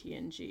on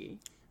TNG.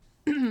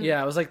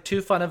 Yeah, it was, like,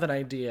 too fun of an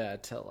idea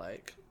to,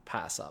 like,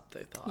 pass up,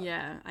 they thought.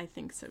 Yeah, I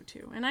think so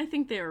too. And I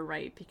think they were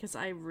right, because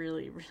I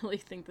really, really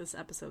think this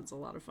episode's a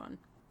lot of fun.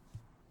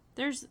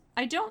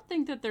 I don't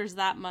think that there's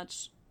that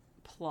much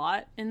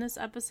plot in this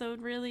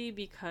episode, really,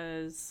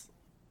 because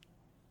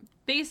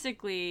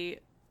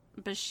basically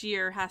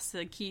Bashir has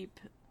to keep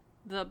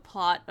the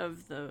plot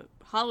of the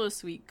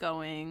Holosuite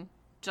going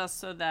just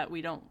so that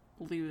we don't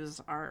lose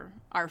our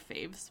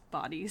faves'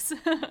 bodies.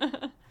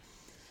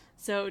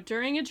 So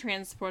during a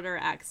transporter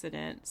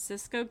accident,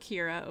 Sisko,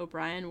 Kira,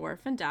 O'Brien, Worf,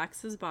 and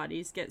Dax's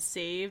bodies get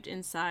saved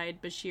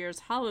inside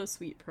Bashir's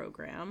holosuite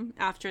program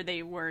after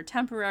they were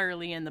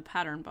temporarily in the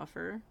pattern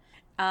buffer.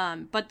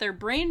 But their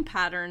brain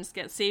patterns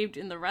get saved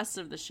in the rest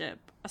of the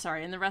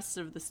in the rest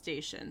of the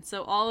station.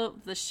 So all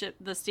of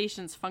the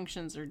station's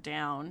functions are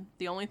down.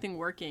 The only thing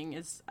working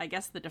is, I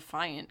guess, the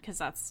Defiant, because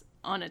that's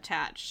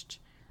unattached.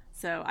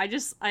 So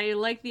I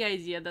like the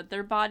idea that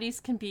their bodies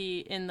can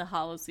be in the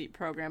holosuite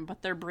program,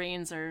 but their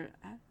brains are,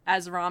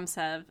 as Rom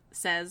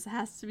says,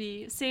 has to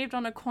be saved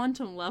on a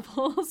quantum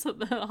level, so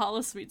the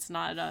holosuite's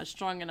not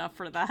strong enough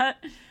for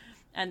that,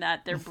 and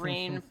that their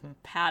brain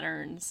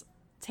patterns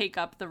take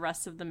up the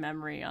rest of the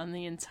memory on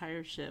the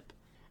entire ship.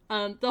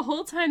 The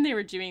whole time they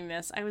were doing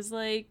this, I was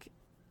like,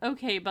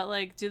 okay, but,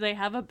 like, do they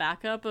have a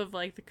backup of,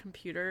 like, the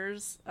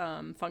computer's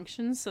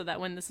functions so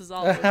that when this is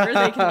all over,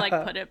 they can,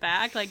 like, put it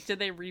back? Like, did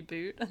they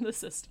reboot the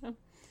system?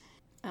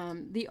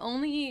 The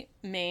only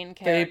main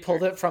character... They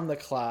pulled it from the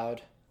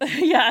cloud.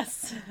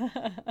 Yes.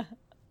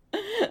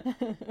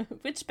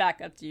 Which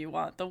backup do you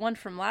want? The one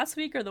from last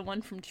week or the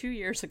one from 2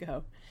 years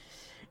ago?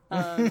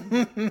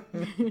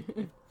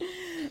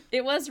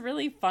 It was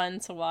really fun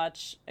to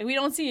watch. We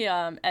don't see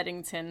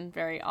Eddington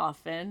very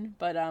often,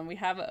 but we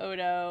have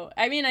Odo.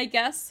 I mean, I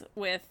guess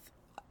with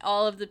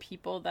all of the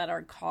people that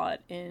are caught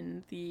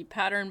in the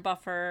pattern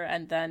buffer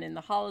and then in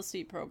the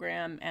holosuite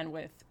program, and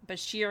with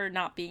Bashir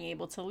not being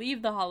able to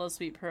leave the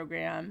holosuite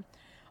program,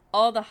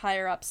 all the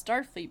higher up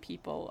Starfleet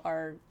people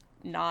are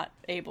not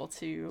able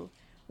to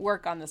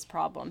work on this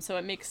problem. So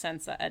it makes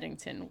sense that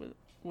Eddington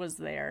was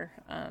there,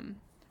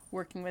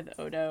 working with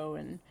Odo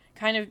and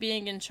kind of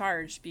being in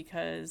charge,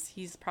 because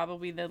he's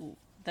probably the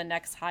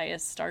next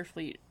highest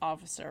Starfleet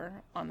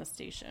officer on the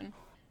station.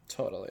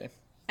 Totally.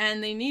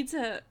 And they need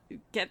to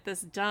get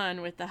this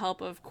done with the help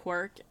of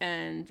Quark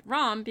and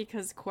Rom,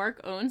 because Quark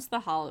owns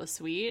the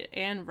holosuite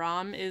and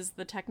Rom is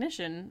the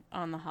technician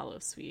on the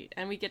holosuite.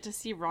 And we get to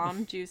see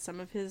Rom do some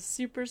of his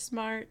super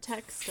smart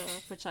tech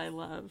stuff, which I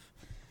love.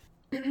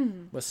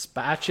 With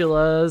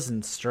spatulas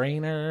and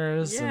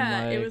strainers. Yeah,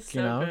 and, like, it was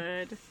so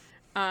good.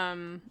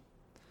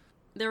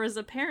 There was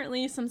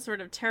apparently some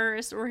sort of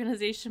terrorist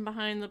organization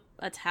behind the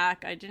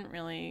attack. I didn't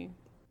really...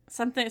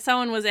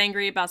 Someone was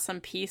angry about some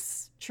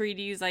peace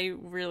treaties. I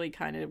really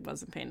kind of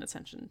wasn't paying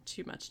attention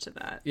too much to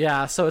that.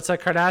 Yeah, so it's a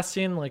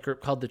Cardassian like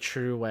group called the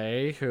True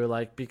Way, who,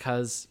 like,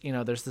 because, you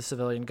know, there's the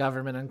civilian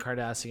government in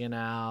Cardassia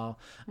now,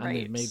 and right.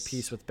 They've made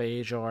peace with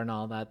Bajor and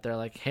all that. They're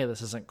like, hey,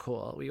 this isn't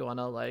cool. We want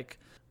to, like,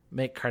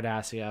 make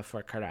Cardassia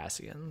for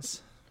Cardassians.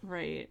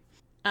 Right.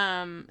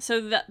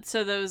 So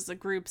those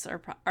groups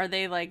are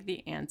they like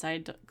the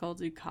anti-Gul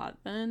Dukat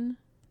then?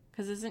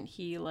 Because isn't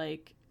he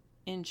like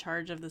in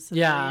charge of the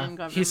civilian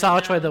government? He saw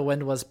which now? way the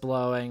wind was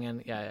blowing,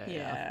 and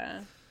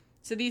yeah.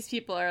 So these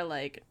people are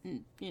like,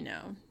 you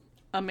know,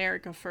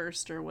 America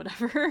first or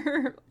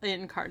whatever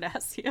in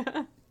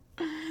Cardassia.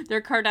 They're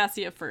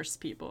Cardassia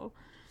first people,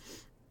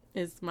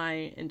 is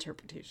my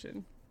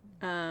interpretation.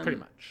 Pretty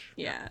much.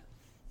 Yeah.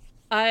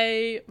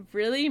 I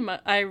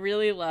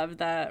really love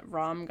that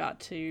Rom got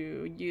to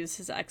use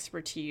his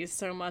expertise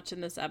so much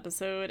in this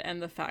episode,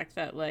 and the fact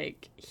that,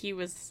 like, he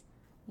was,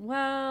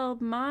 well,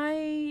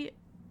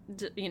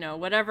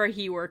 whatever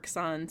he works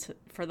on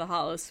for the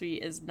holosuite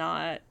is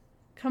not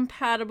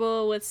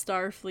compatible with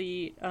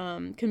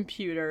Starfleet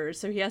computers,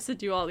 so he has to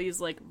do all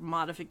these, like,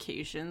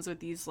 modifications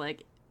with these,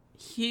 like,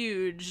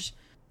 huge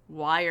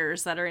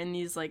wires that are in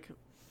these, like,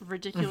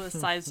 ridiculous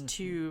sized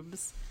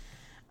tubes.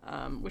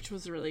 Which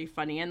was really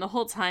funny. And the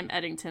whole time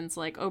Eddington's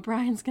like,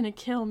 O'Brien's gonna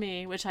kill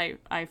me, which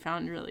I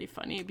found really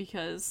funny,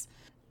 because,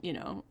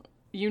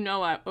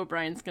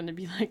 O'Brien's gonna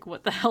be like,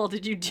 what the hell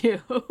did you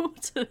do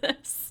to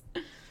this?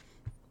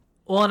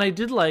 Well, and I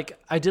did like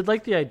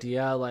the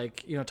idea,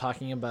 like,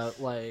 talking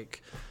about,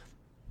 like,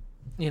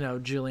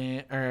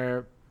 Julian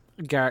or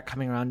Garrett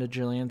coming around to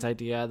Julian's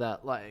idea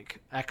that,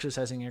 like,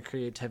 exercising your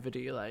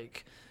creativity,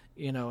 like,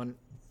 and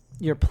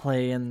your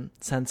play and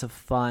sense of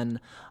fun,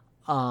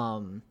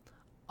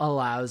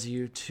 allows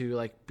you to,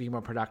 like, be more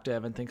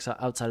productive and think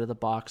outside of the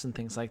box and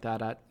things like that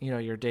at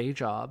your day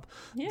job.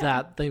 Yeah.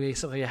 That they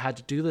basically had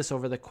to do this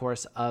over the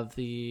course of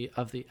the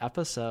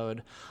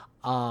episode,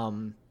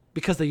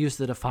 because they used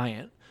the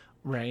Defiant,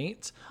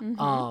 right?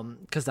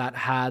 Mm-hmm. Because that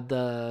had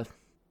the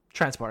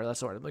transporter,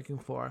 that's what I'm looking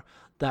for,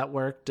 that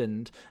worked,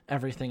 and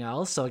everything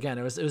else. So again,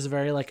 it was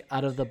very, like,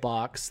 out of the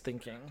box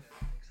thinking.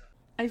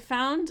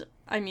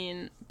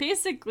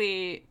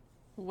 Basically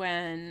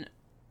when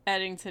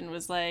Eddington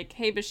was like,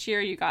 hey,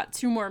 Bashir, you got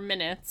 2 more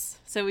minutes.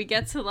 So we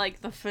get to,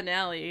 like, the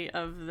finale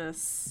of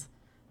this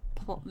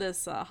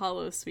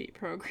holosuite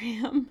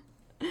program.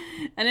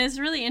 And it's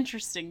really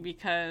interesting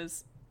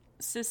because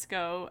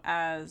Sisko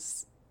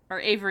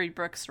Avery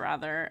Brooks,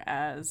 rather,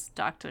 as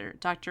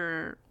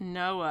Dr.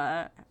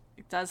 Noah,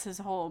 does his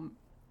whole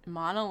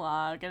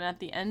monologue. And at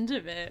the end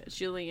of it,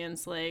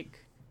 Julian's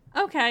like,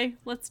 okay,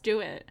 let's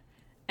do it.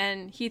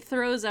 And he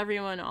throws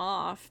everyone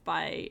off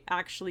by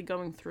actually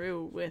going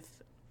through with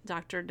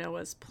Dr.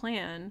 Noah's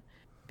plan,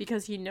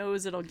 because he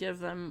knows it'll give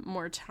them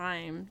more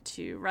time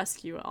to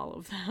rescue all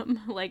of them.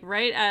 Like,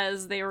 right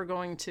as they were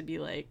going to be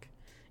like,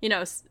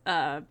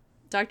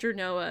 Dr.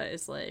 Noah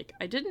is like,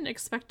 I didn't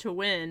expect to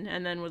win,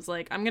 and then was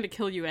like, I'm gonna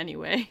kill you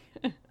anyway.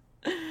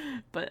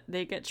 But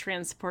they get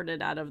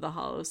transported out of the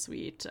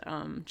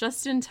holosuite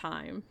just in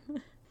time.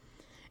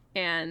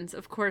 And,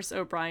 of course,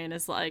 O'Brien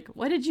is like,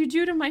 what did you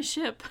do to my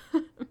ship?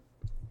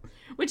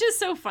 Which is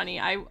so funny.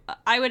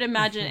 I would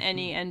imagine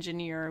any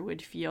engineer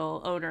would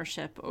feel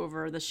ownership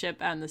over the ship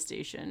and the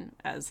station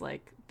as,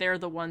 like, they're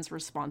the ones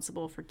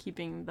responsible for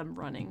keeping them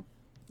running.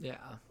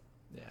 Yeah,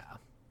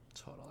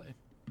 totally.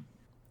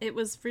 It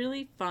was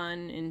really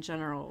fun in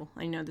general.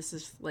 I know this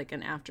is, like,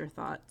 an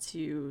afterthought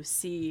to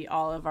see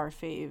all of our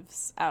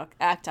faves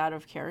act out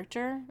of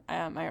character.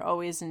 I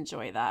always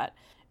enjoy that.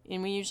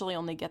 And we usually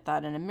only get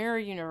that in a Mirror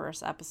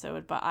Universe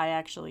episode, but I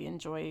actually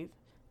enjoy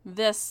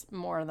this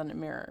more than a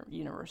Mirror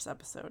Universe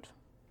episode.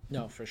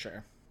 No, for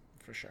sure.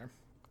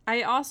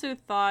 I also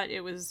thought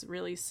it was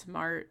really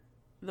smart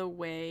the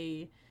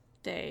way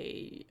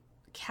they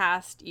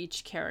cast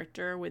each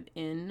character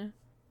within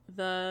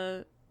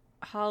the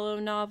Hollow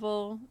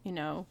novel.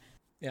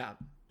 Yeah.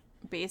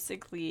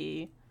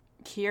 Basically,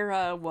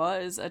 Kira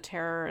was a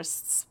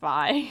terrorist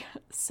spy,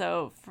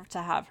 so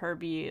to have her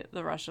be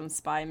the Russian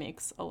spy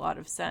makes a lot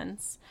of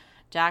sense.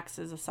 Jax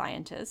is a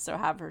scientist, so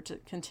have her to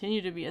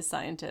continue to be a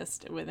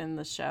scientist within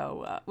the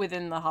show,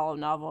 within the Hollow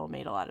novel,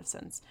 made a lot of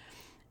sense.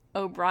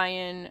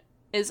 O'Brien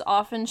is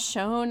often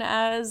shown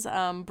as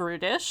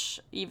brutish,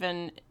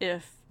 even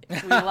if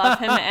we love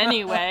him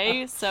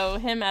anyway, so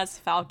him as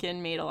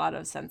Falcon made a lot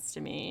of sense to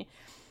me.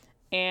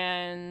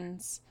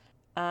 And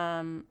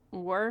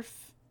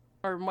Worf,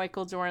 or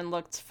Michael Dorn,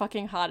 looked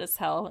fucking hot as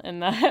hell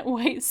in that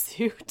white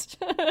suit,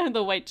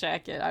 the white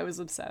jacket. I was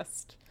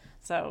obsessed.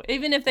 So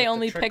even if they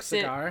only picked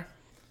cigar.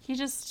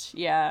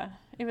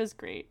 It was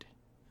great.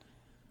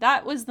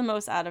 That was the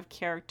most out of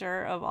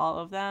character of all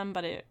of them,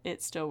 but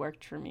it still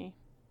worked for me.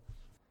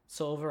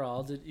 So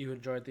overall, did you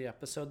enjoy the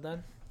episode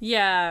then?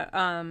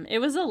 Yeah, it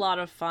was a lot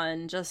of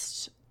fun.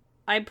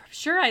 I'm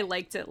sure I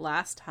liked it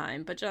last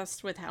time, but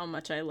just with how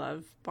much I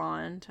love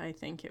Bond, I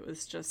think it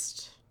was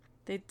just...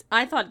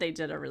 I thought they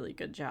did a really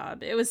good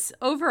job. It was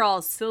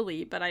overall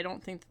silly, but I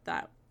don't think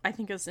I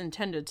think it was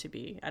intended to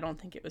be. I don't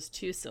think it was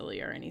too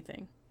silly or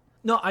anything.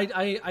 No, I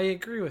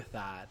agree with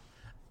that.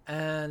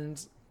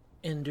 And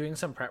in doing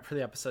some prep for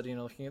the episode,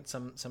 looking at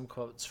some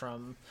quotes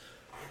from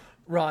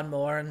Ron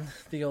Moore and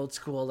the old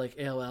school, like,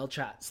 AOL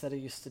chats that I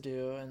used to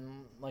do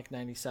in, like,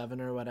 97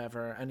 or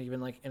whatever, and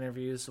even, like,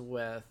 interviews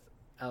with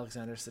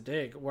Alexander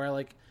Siddig, where,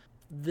 like,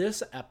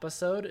 this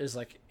episode is,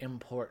 like,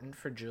 important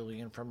for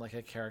Julian from, like,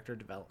 a character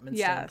development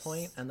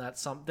standpoint, and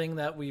that's something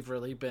that we've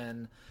really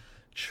been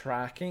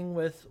tracking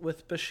with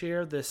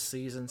Bashir this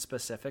season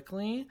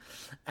specifically,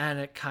 and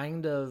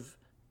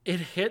it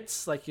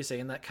hits, like you say,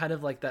 in that kind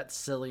of, like, that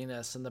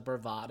silliness and the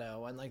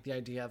bravado and, like, the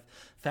idea of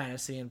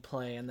fantasy and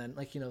play, and then,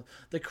 like,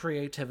 the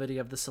creativity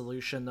of the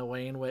solution, the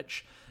way in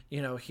which,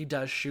 he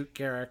does shoot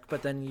Garrick,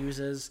 but then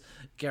uses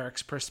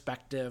Garrick's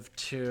perspective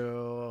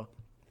to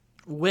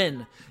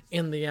win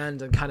in the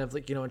end, and kind of,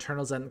 like,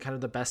 internals and kind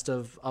of the best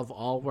of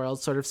all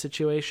worlds sort of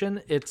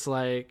situation. It's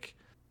like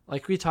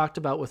we talked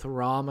about with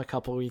Rom a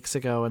couple weeks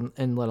ago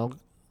in Little...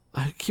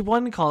 I keep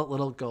wanting to call it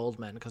Little Gold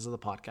Men because of the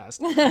podcast.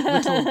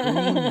 Little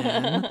Green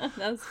Men.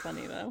 That's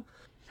funny, though.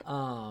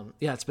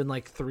 Yeah, it's been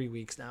like 3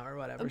 weeks now or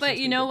whatever. But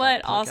you know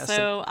what?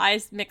 Also, I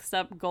mixed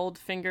up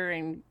Goldfinger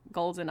and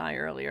GoldenEye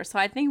earlier, so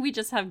I think we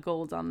just have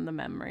gold on the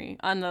memory,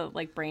 on the,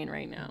 like, brain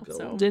right now.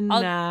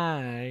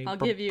 GoldenEye. I'll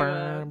give you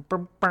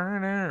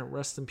a...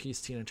 Rest in peace,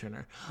 Tina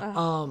Turner.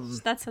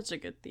 That's such a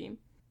good theme.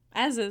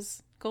 As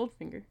is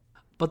Goldfinger.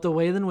 But the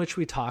way in which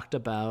we talked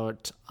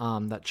about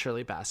that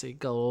Shirley Bassey,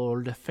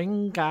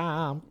 Goldfinger.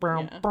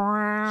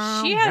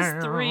 Yeah. She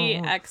has 3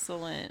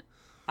 excellent...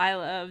 I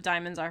love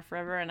Diamonds Are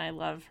Forever, and I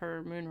love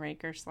her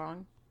Moonraker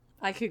song.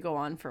 I could go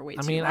on for way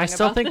too long. I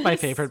still think my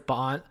favorite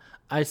Bond...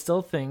 I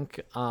still think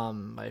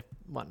one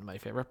of my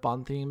favorite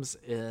Bond themes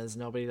is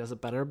Nobody Does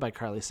It Better by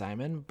Carly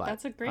Simon. But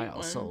that's a great one. I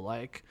also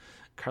like...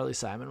 Carly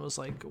Simon was,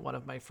 like, one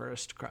of my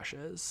first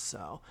crushes,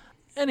 so...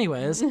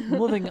 Anyways,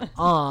 moving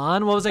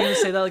on. What was I going to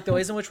say? That, like, the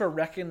ways in which we're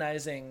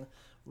recognizing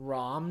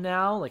Rom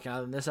now, like,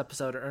 in this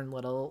episode, in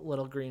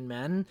Little Green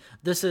Men,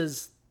 this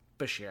is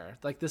Bashir.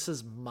 Like, this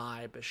is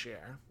my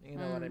Bashir. You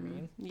know what I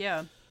mean?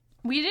 Yeah.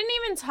 We didn't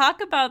even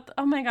talk about...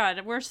 Oh, my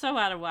God. We're so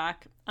out of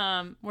whack.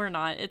 We're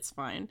not. It's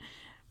fine.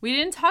 We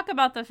didn't talk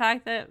about the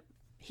fact that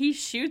he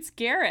shoots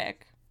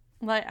Garrick.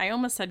 Like, I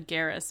almost said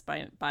Garrus,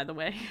 by the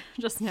way,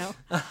 just now.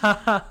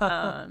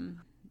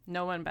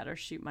 No one better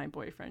shoot my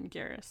boyfriend,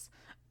 Garrus.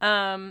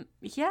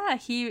 Yeah,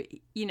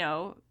 he,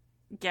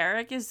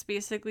 Garrick is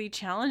basically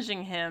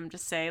challenging him to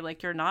say,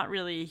 like, you're not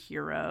really a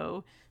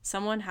hero.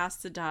 Someone has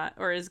to die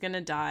or is going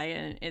to die,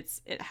 and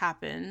it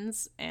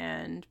happens.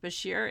 And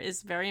Bashir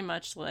is very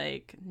much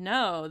like,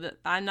 no, that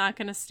I'm not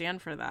going to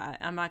stand for that.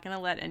 I'm not going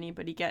to let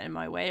anybody get in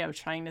my way of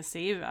trying to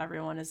save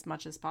everyone as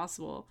much as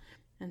possible.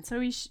 And so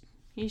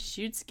He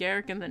shoots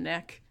Garrick in the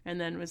neck and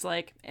then was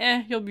like,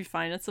 you'll be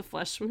fine. It's a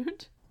flesh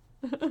wound.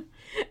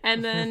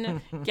 And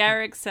then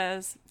Garrick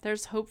says,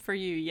 there's hope for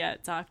you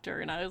yet, Doctor.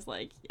 And I was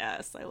like,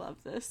 yes, I love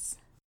this.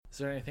 Is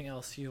there anything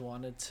else you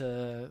wanted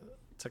to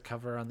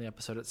cover on the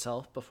episode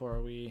itself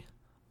before we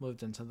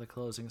moved into the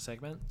closing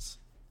segments?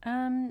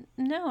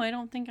 No, I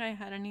don't think I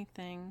had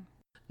anything.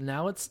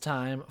 Now it's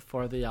time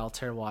for the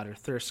Altair Water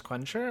Thirst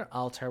Quencher.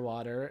 Altair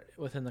Water,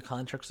 within the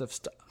context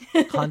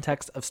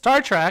of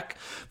Star Trek,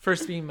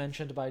 first being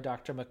mentioned by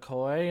Dr.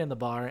 McCoy in the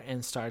bar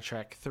in Star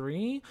Trek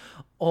 3.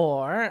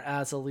 Or,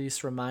 as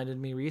Elise reminded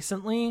me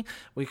recently,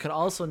 we could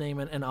also name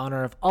it in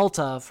honor of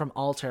Alta from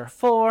Altair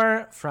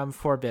 4 from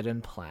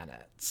Forbidden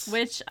Planets.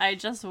 Which I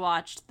just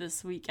watched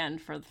this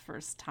weekend for the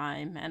first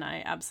time, and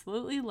I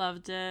absolutely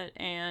loved it,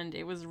 and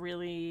it was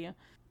really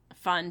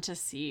fun to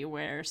see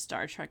where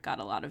Star Trek got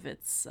a lot of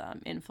its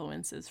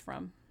influences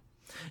from.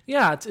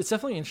 Yeah, it's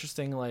definitely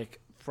interesting, like,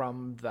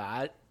 from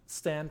that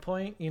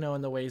standpoint, you know,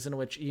 in the ways in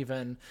which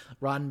even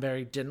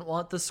Roddenberry didn't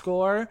want the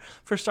score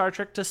for Star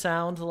Trek to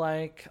sound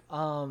like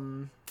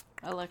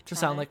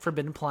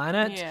Forbidden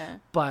Planet. Yeah.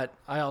 But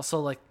I also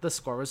like the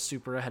score was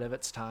super ahead of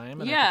its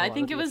time. And I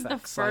think it was the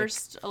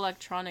first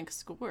electronic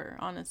score,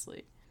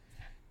 honestly.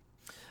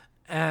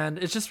 And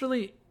it's just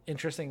really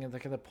interesting and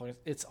like at the point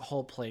its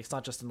whole place,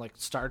 not just in like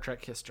Star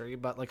Trek history,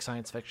 but like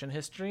science fiction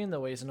history, and the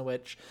ways in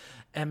which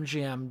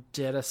MGM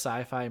did a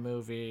sci-fi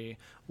movie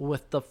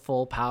with the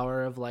full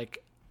power of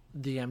like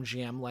the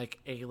MGM like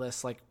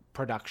A-list like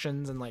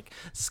productions and like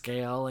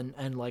scale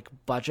and like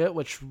budget,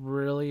 which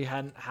really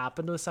hadn't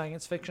happened with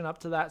science fiction up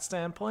to that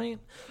standpoint.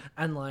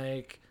 And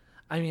like,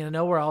 I mean, I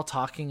know we're all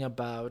talking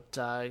about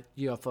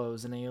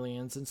UFOs and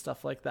aliens and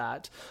stuff like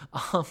that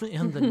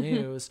in the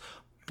news,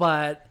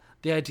 but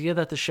the idea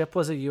that the ship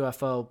was a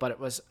UFO, but it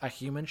was a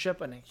human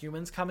ship and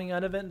humans coming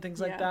out of it and things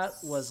like that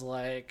was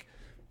like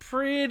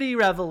pretty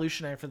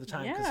revolutionary for the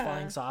time,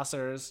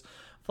 because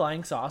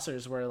flying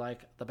saucers were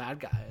like the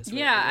bad guys.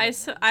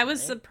 I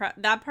was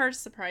surprised. That part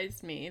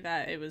surprised me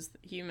that it was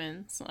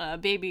humans.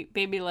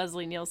 Baby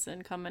Leslie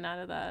Nielsen coming out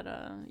of that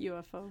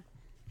UFO.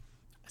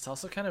 It's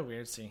also kind of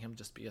weird seeing him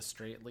just be a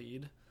straight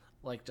lead,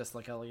 like just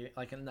like a lead,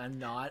 like and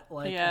not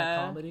like in a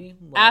comedy.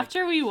 Like,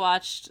 after we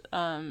watched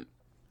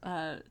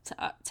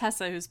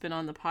Tessa, who's been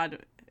on the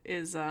pod,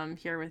 is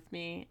here with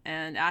me,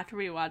 and after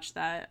we watched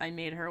that, I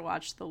made her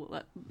watch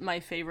my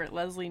favorite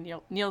Leslie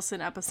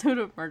Nielsen episode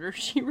of Murder,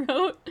 She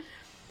Wrote.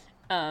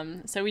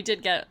 So we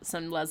did get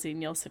some Leslie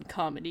Nielsen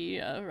comedy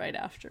right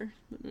after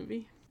the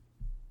movie.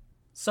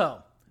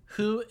 So,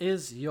 who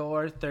is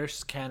your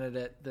thirst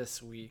candidate this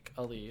week,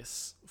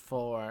 Elise,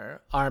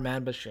 for our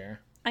man Bashir?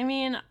 I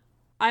mean,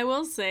 I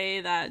will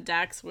say that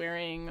Dax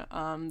wearing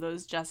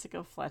those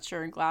Jessica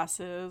Fletcher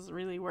glasses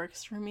really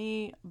works for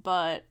me,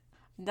 but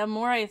the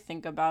more I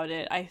think about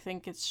it, I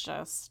think it's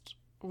just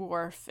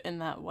Worf in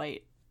that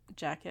white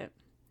jacket.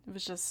 It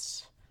was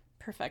just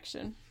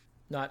perfection.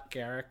 Not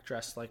Garrick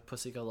dressed like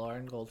Pussy Galore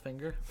and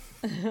Goldfinger.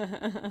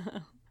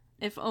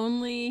 If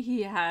only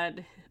he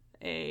had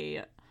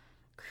a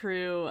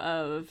crew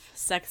of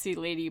sexy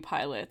lady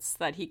pilots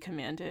that he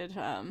commanded,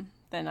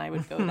 then I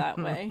would go that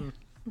way.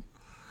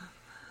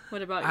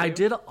 What about you? I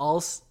did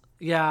also,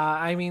 yeah,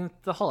 I mean,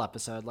 the whole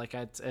episode, like,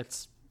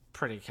 it's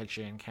pretty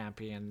kitschy and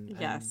campy and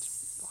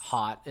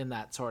hot in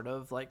that sort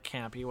of, like,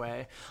 campy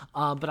way.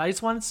 But I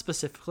just wanted to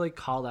specifically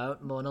call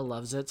out Mona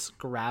Lovesett's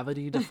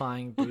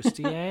gravity-defying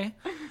bustier.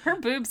 Her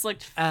boobs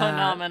looked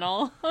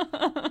phenomenal.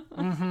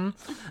 Mm-hmm.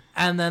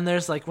 And then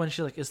there's, like, when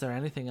she, like, is there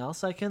anything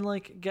else I can,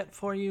 like, get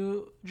for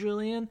you,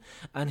 Julian?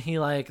 And he,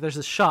 like, there's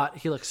this shot,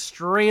 he looks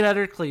straight at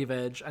her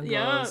cleavage and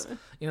goes,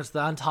 you know, it's the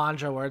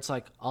entendre where it's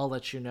like, I'll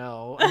let you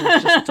know. And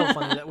it's just so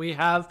funny that we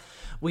have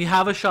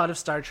a shot of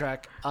Star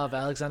Trek of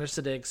Alexander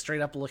Siddig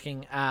straight up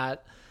looking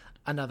at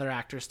another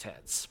actor's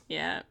tits.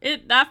 Yeah,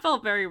 that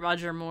felt very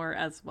Roger Moore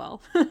as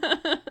well.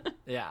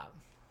 Yeah.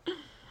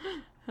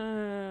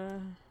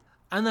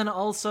 And then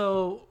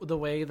also the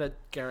way that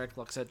Garrick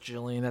looks at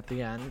Julian at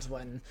the end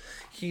when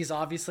he's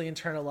obviously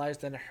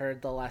internalized and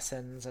heard the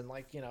lessons and,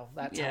 like, you know,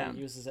 that's how he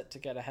uses it to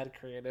get ahead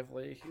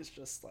creatively. He's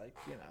just, like,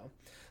 you know,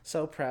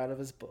 so proud of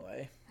his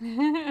boy.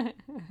 It's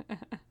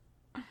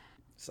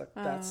like,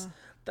 that's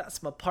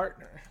my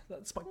partner.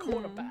 That's my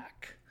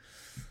quarterback.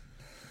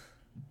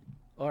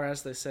 Or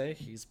as they say,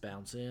 he's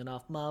bouncing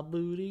off my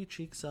booty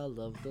cheeks. I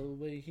love the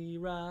way he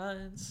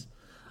rides.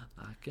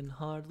 I can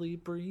hardly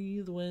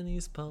breathe when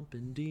he's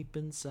pumping deep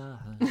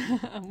inside.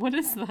 What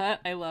is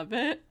that? I love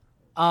it.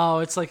 Oh,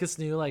 it's like his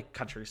new, like,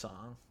 country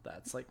song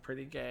that's, like,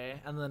 pretty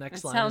gay. And the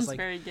next line is like,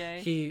 very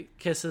gay. He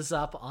kisses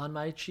up on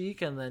my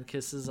cheek and then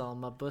kisses on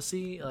my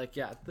bussy. Like,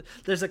 yeah,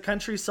 there's a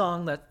country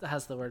song that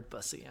has the word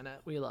bussy in it.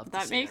 We love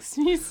that. Makes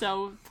me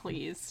so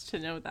pleased to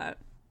know that.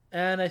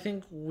 And I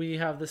think we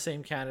have the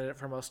same candidate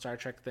for most Star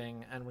Trek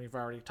thing, and we've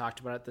already talked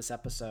about it this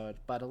episode.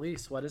 But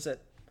Elise, what is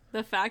it?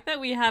 The fact that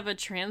we have a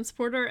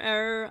transporter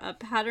error, a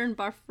pattern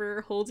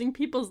buffer, holding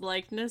people's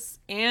likeness,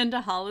 and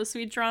a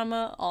holosuite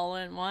drama all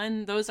in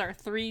one, those are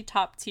 3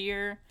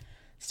 top-tier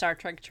Star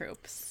Trek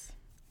tropes.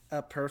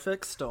 A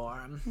perfect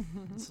storm.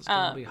 This is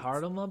going to be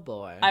hard on my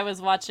boy. I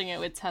was watching it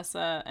with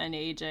Tessa and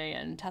AJ,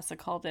 and Tessa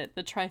called it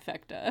the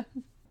trifecta.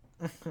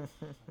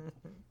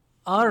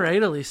 All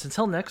right, Elise,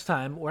 until next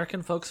time, where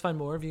can folks find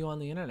more of you on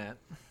the internet?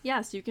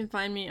 Yes, you can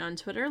find me on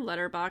Twitter,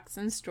 Letterboxd,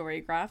 and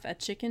Storygraph at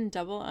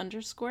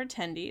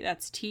chicken_Tendi.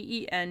 That's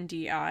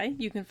TENDI.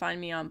 You can find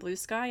me on Blue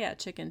Sky at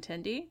Chicken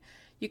Tendi.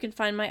 You can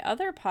find my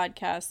other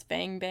podcast,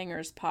 Fang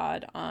Bangers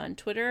Pod, on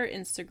Twitter,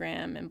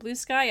 Instagram, and Blue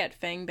Sky at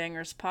Fang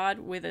Bangers Pod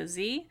with a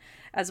Z,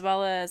 as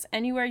well as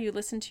anywhere you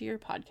listen to your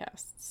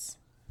podcasts.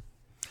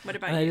 What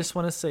about you? I just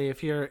want to say,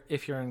 if you're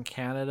in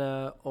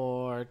Canada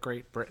or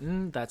Great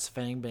Britain, that's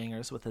Fang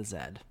Bangers with a Z.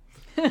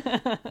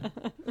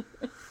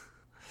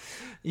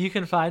 You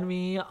can find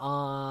me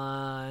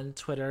on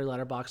Twitter,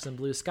 Letterboxd, and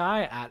Blue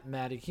Sky at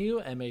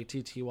MattyHugh,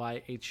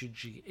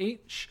 MattyHugh.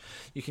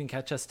 You can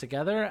catch us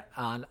together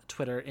on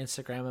Twitter,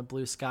 Instagram, and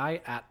Blue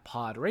Sky at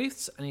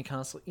PodRace, and you can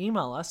also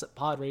email us at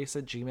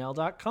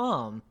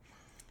podrace@gmail.com.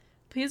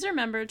 Please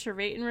remember to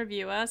rate and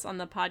review us on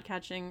the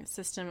podcatching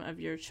system of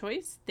your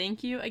choice.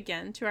 Thank you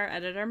again to our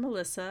editor,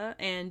 Melissa,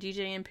 and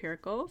DJ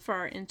Empirical for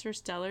our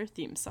Interstellar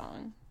theme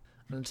song.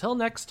 Until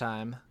next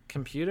time,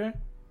 computer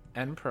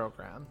and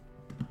program.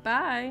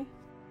 Bye.